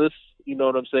Jay Ellis, you know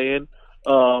what I'm saying?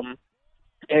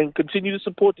 And continue to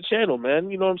support the channel,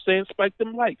 man. You know what I'm saying? Spike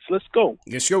them likes. Let's go.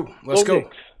 Let's go. Let's go.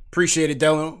 Knicks. Appreciate it,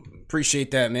 Delano.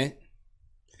 Appreciate that, man.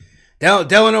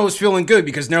 Delano is feeling good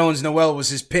because Nerlens Noel was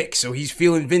his pick, so he's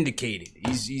feeling vindicated.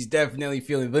 He's definitely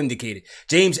feeling vindicated.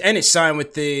 James Ennis signed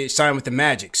with the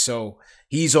Magic, so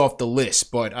he's off the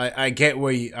list. But I get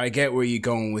where you're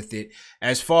going with it.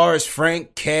 As far as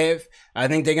Frank, Kev, I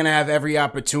think they're gonna have every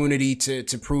opportunity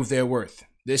to prove their worth.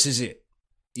 This is it.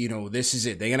 This is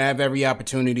it. They're gonna have every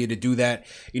opportunity to do that.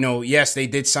 Yes, they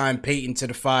did sign Peyton to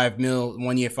the $5 million,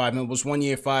 1 year, $5 million. It was 1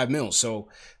 year, $5 million, so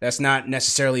that's not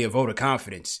necessarily a vote of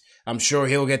confidence. I'm sure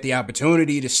he'll get the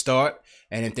opportunity to start,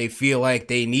 and if they feel like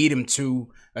they need him to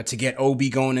get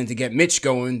Obi going and to get Mitch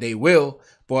going, they will.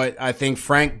 But I think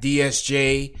Frank,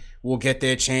 DSJ will get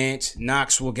their chance.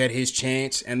 Knox will get his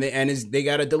chance, and they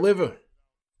got to deliver.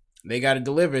 They got to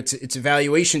deliver. It's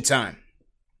evaluation time.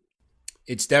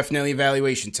 It's definitely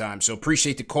evaluation time. So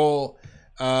appreciate the call,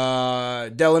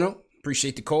 Delano.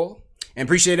 Appreciate the call, and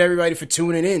appreciate everybody for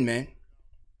tuning in, man.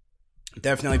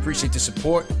 Definitely appreciate the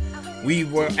support. We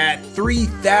were at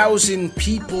 3,000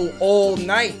 people all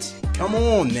night. Come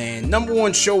on, man. Number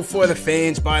one show for the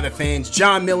fans, by the fans.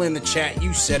 John Miller in the chat,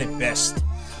 you said it best.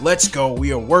 Let's go.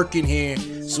 We are working here.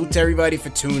 Salute to everybody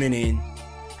for tuning in.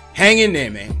 Hang in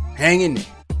there, man. Hang in there.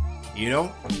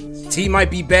 Team might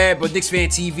be bad, but Knicks Fan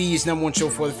TV is number one show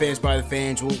for the fans, by the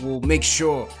fans. We'll make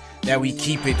sure that we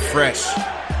keep it fresh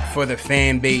for the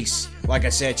fan base. Like I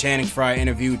said, Channing Frye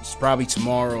interview, it's probably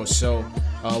tomorrow or so.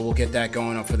 We'll get that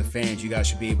going up for the fans. You guys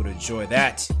should be able to enjoy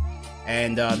that.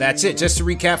 And that's it. Just to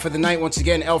recap for the night, once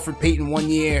again, Elfrid Payton, 1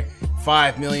 year,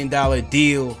 $5 million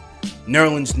deal.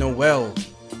 Nerlens Noel,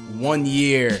 1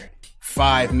 year,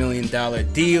 $5 million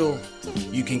deal.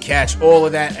 You can catch all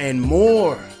of that and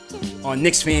more on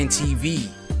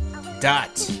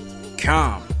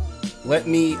KnicksFanTV.com. Let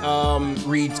me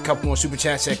read a couple more super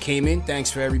chats that came in. Thanks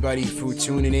for everybody for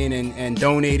tuning in and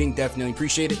donating. Definitely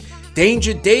appreciate it.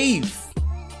 Danger Dave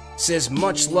says,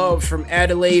 much love from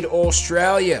Adelaide,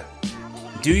 Australia.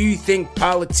 Do you think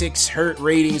politics hurt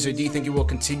ratings, or do you think it will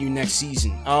continue next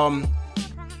season?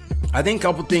 I think a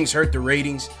couple things hurt the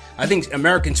ratings. I think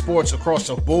American sports across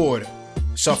the board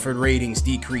suffered ratings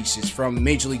decreases, from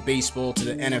Major League Baseball to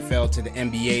the NFL to the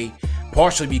NBA,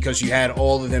 partially because you had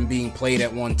all of them being played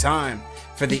at one time.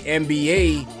 For the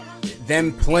NBA,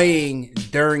 them playing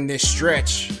during this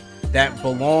stretch that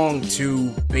belonged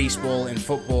to baseball and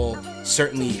football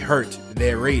certainly hurt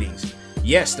their ratings.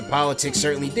 Yes, the politics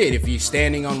certainly did. If you're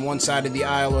standing on one side of the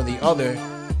aisle or the other,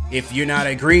 if you're not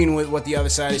agreeing with what the other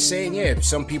side is saying, yeah,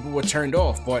 some people were turned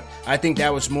off. But I think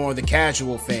that was more the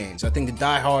casual fans. I think the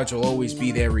diehards will always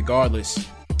be there regardless.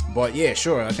 But yeah,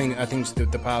 sure, I think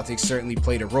the politics certainly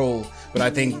played a role. But I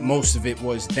think most of it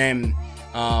was them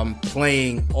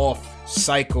playing off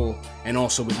cycle and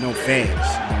also with no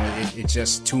fans. It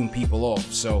just tuned people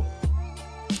off. So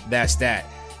that's that.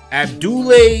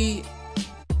 Abdoulaye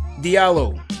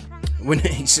Diallo,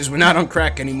 he says, we're not on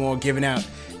crack anymore, giving out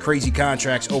crazy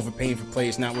contracts, overpaying for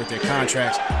players not worth their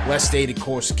contracts. Less stated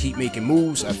course to keep making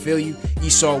moves. I feel you.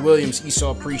 Esau Williams,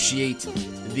 appreciate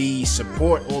the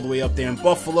support all the way up there in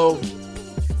Buffalo.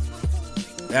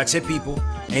 That's it, people.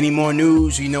 Any more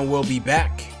news, we'll be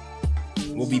back.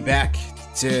 We'll be back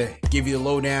to give you the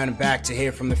lowdown and back to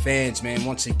hear from the fans, man.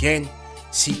 Once again,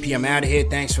 CP, I'm out of here.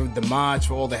 Thanks for the mods,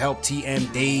 for all the help.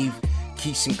 TM, Dave,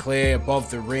 Keith Sinclair, Above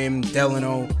the Rim,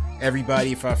 Delano,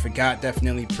 everybody. If I forgot,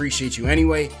 definitely appreciate you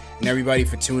anyway. And everybody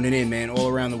for tuning in, man, all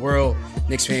around the world.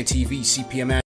 Knicks Fan TV, CP, I'm out.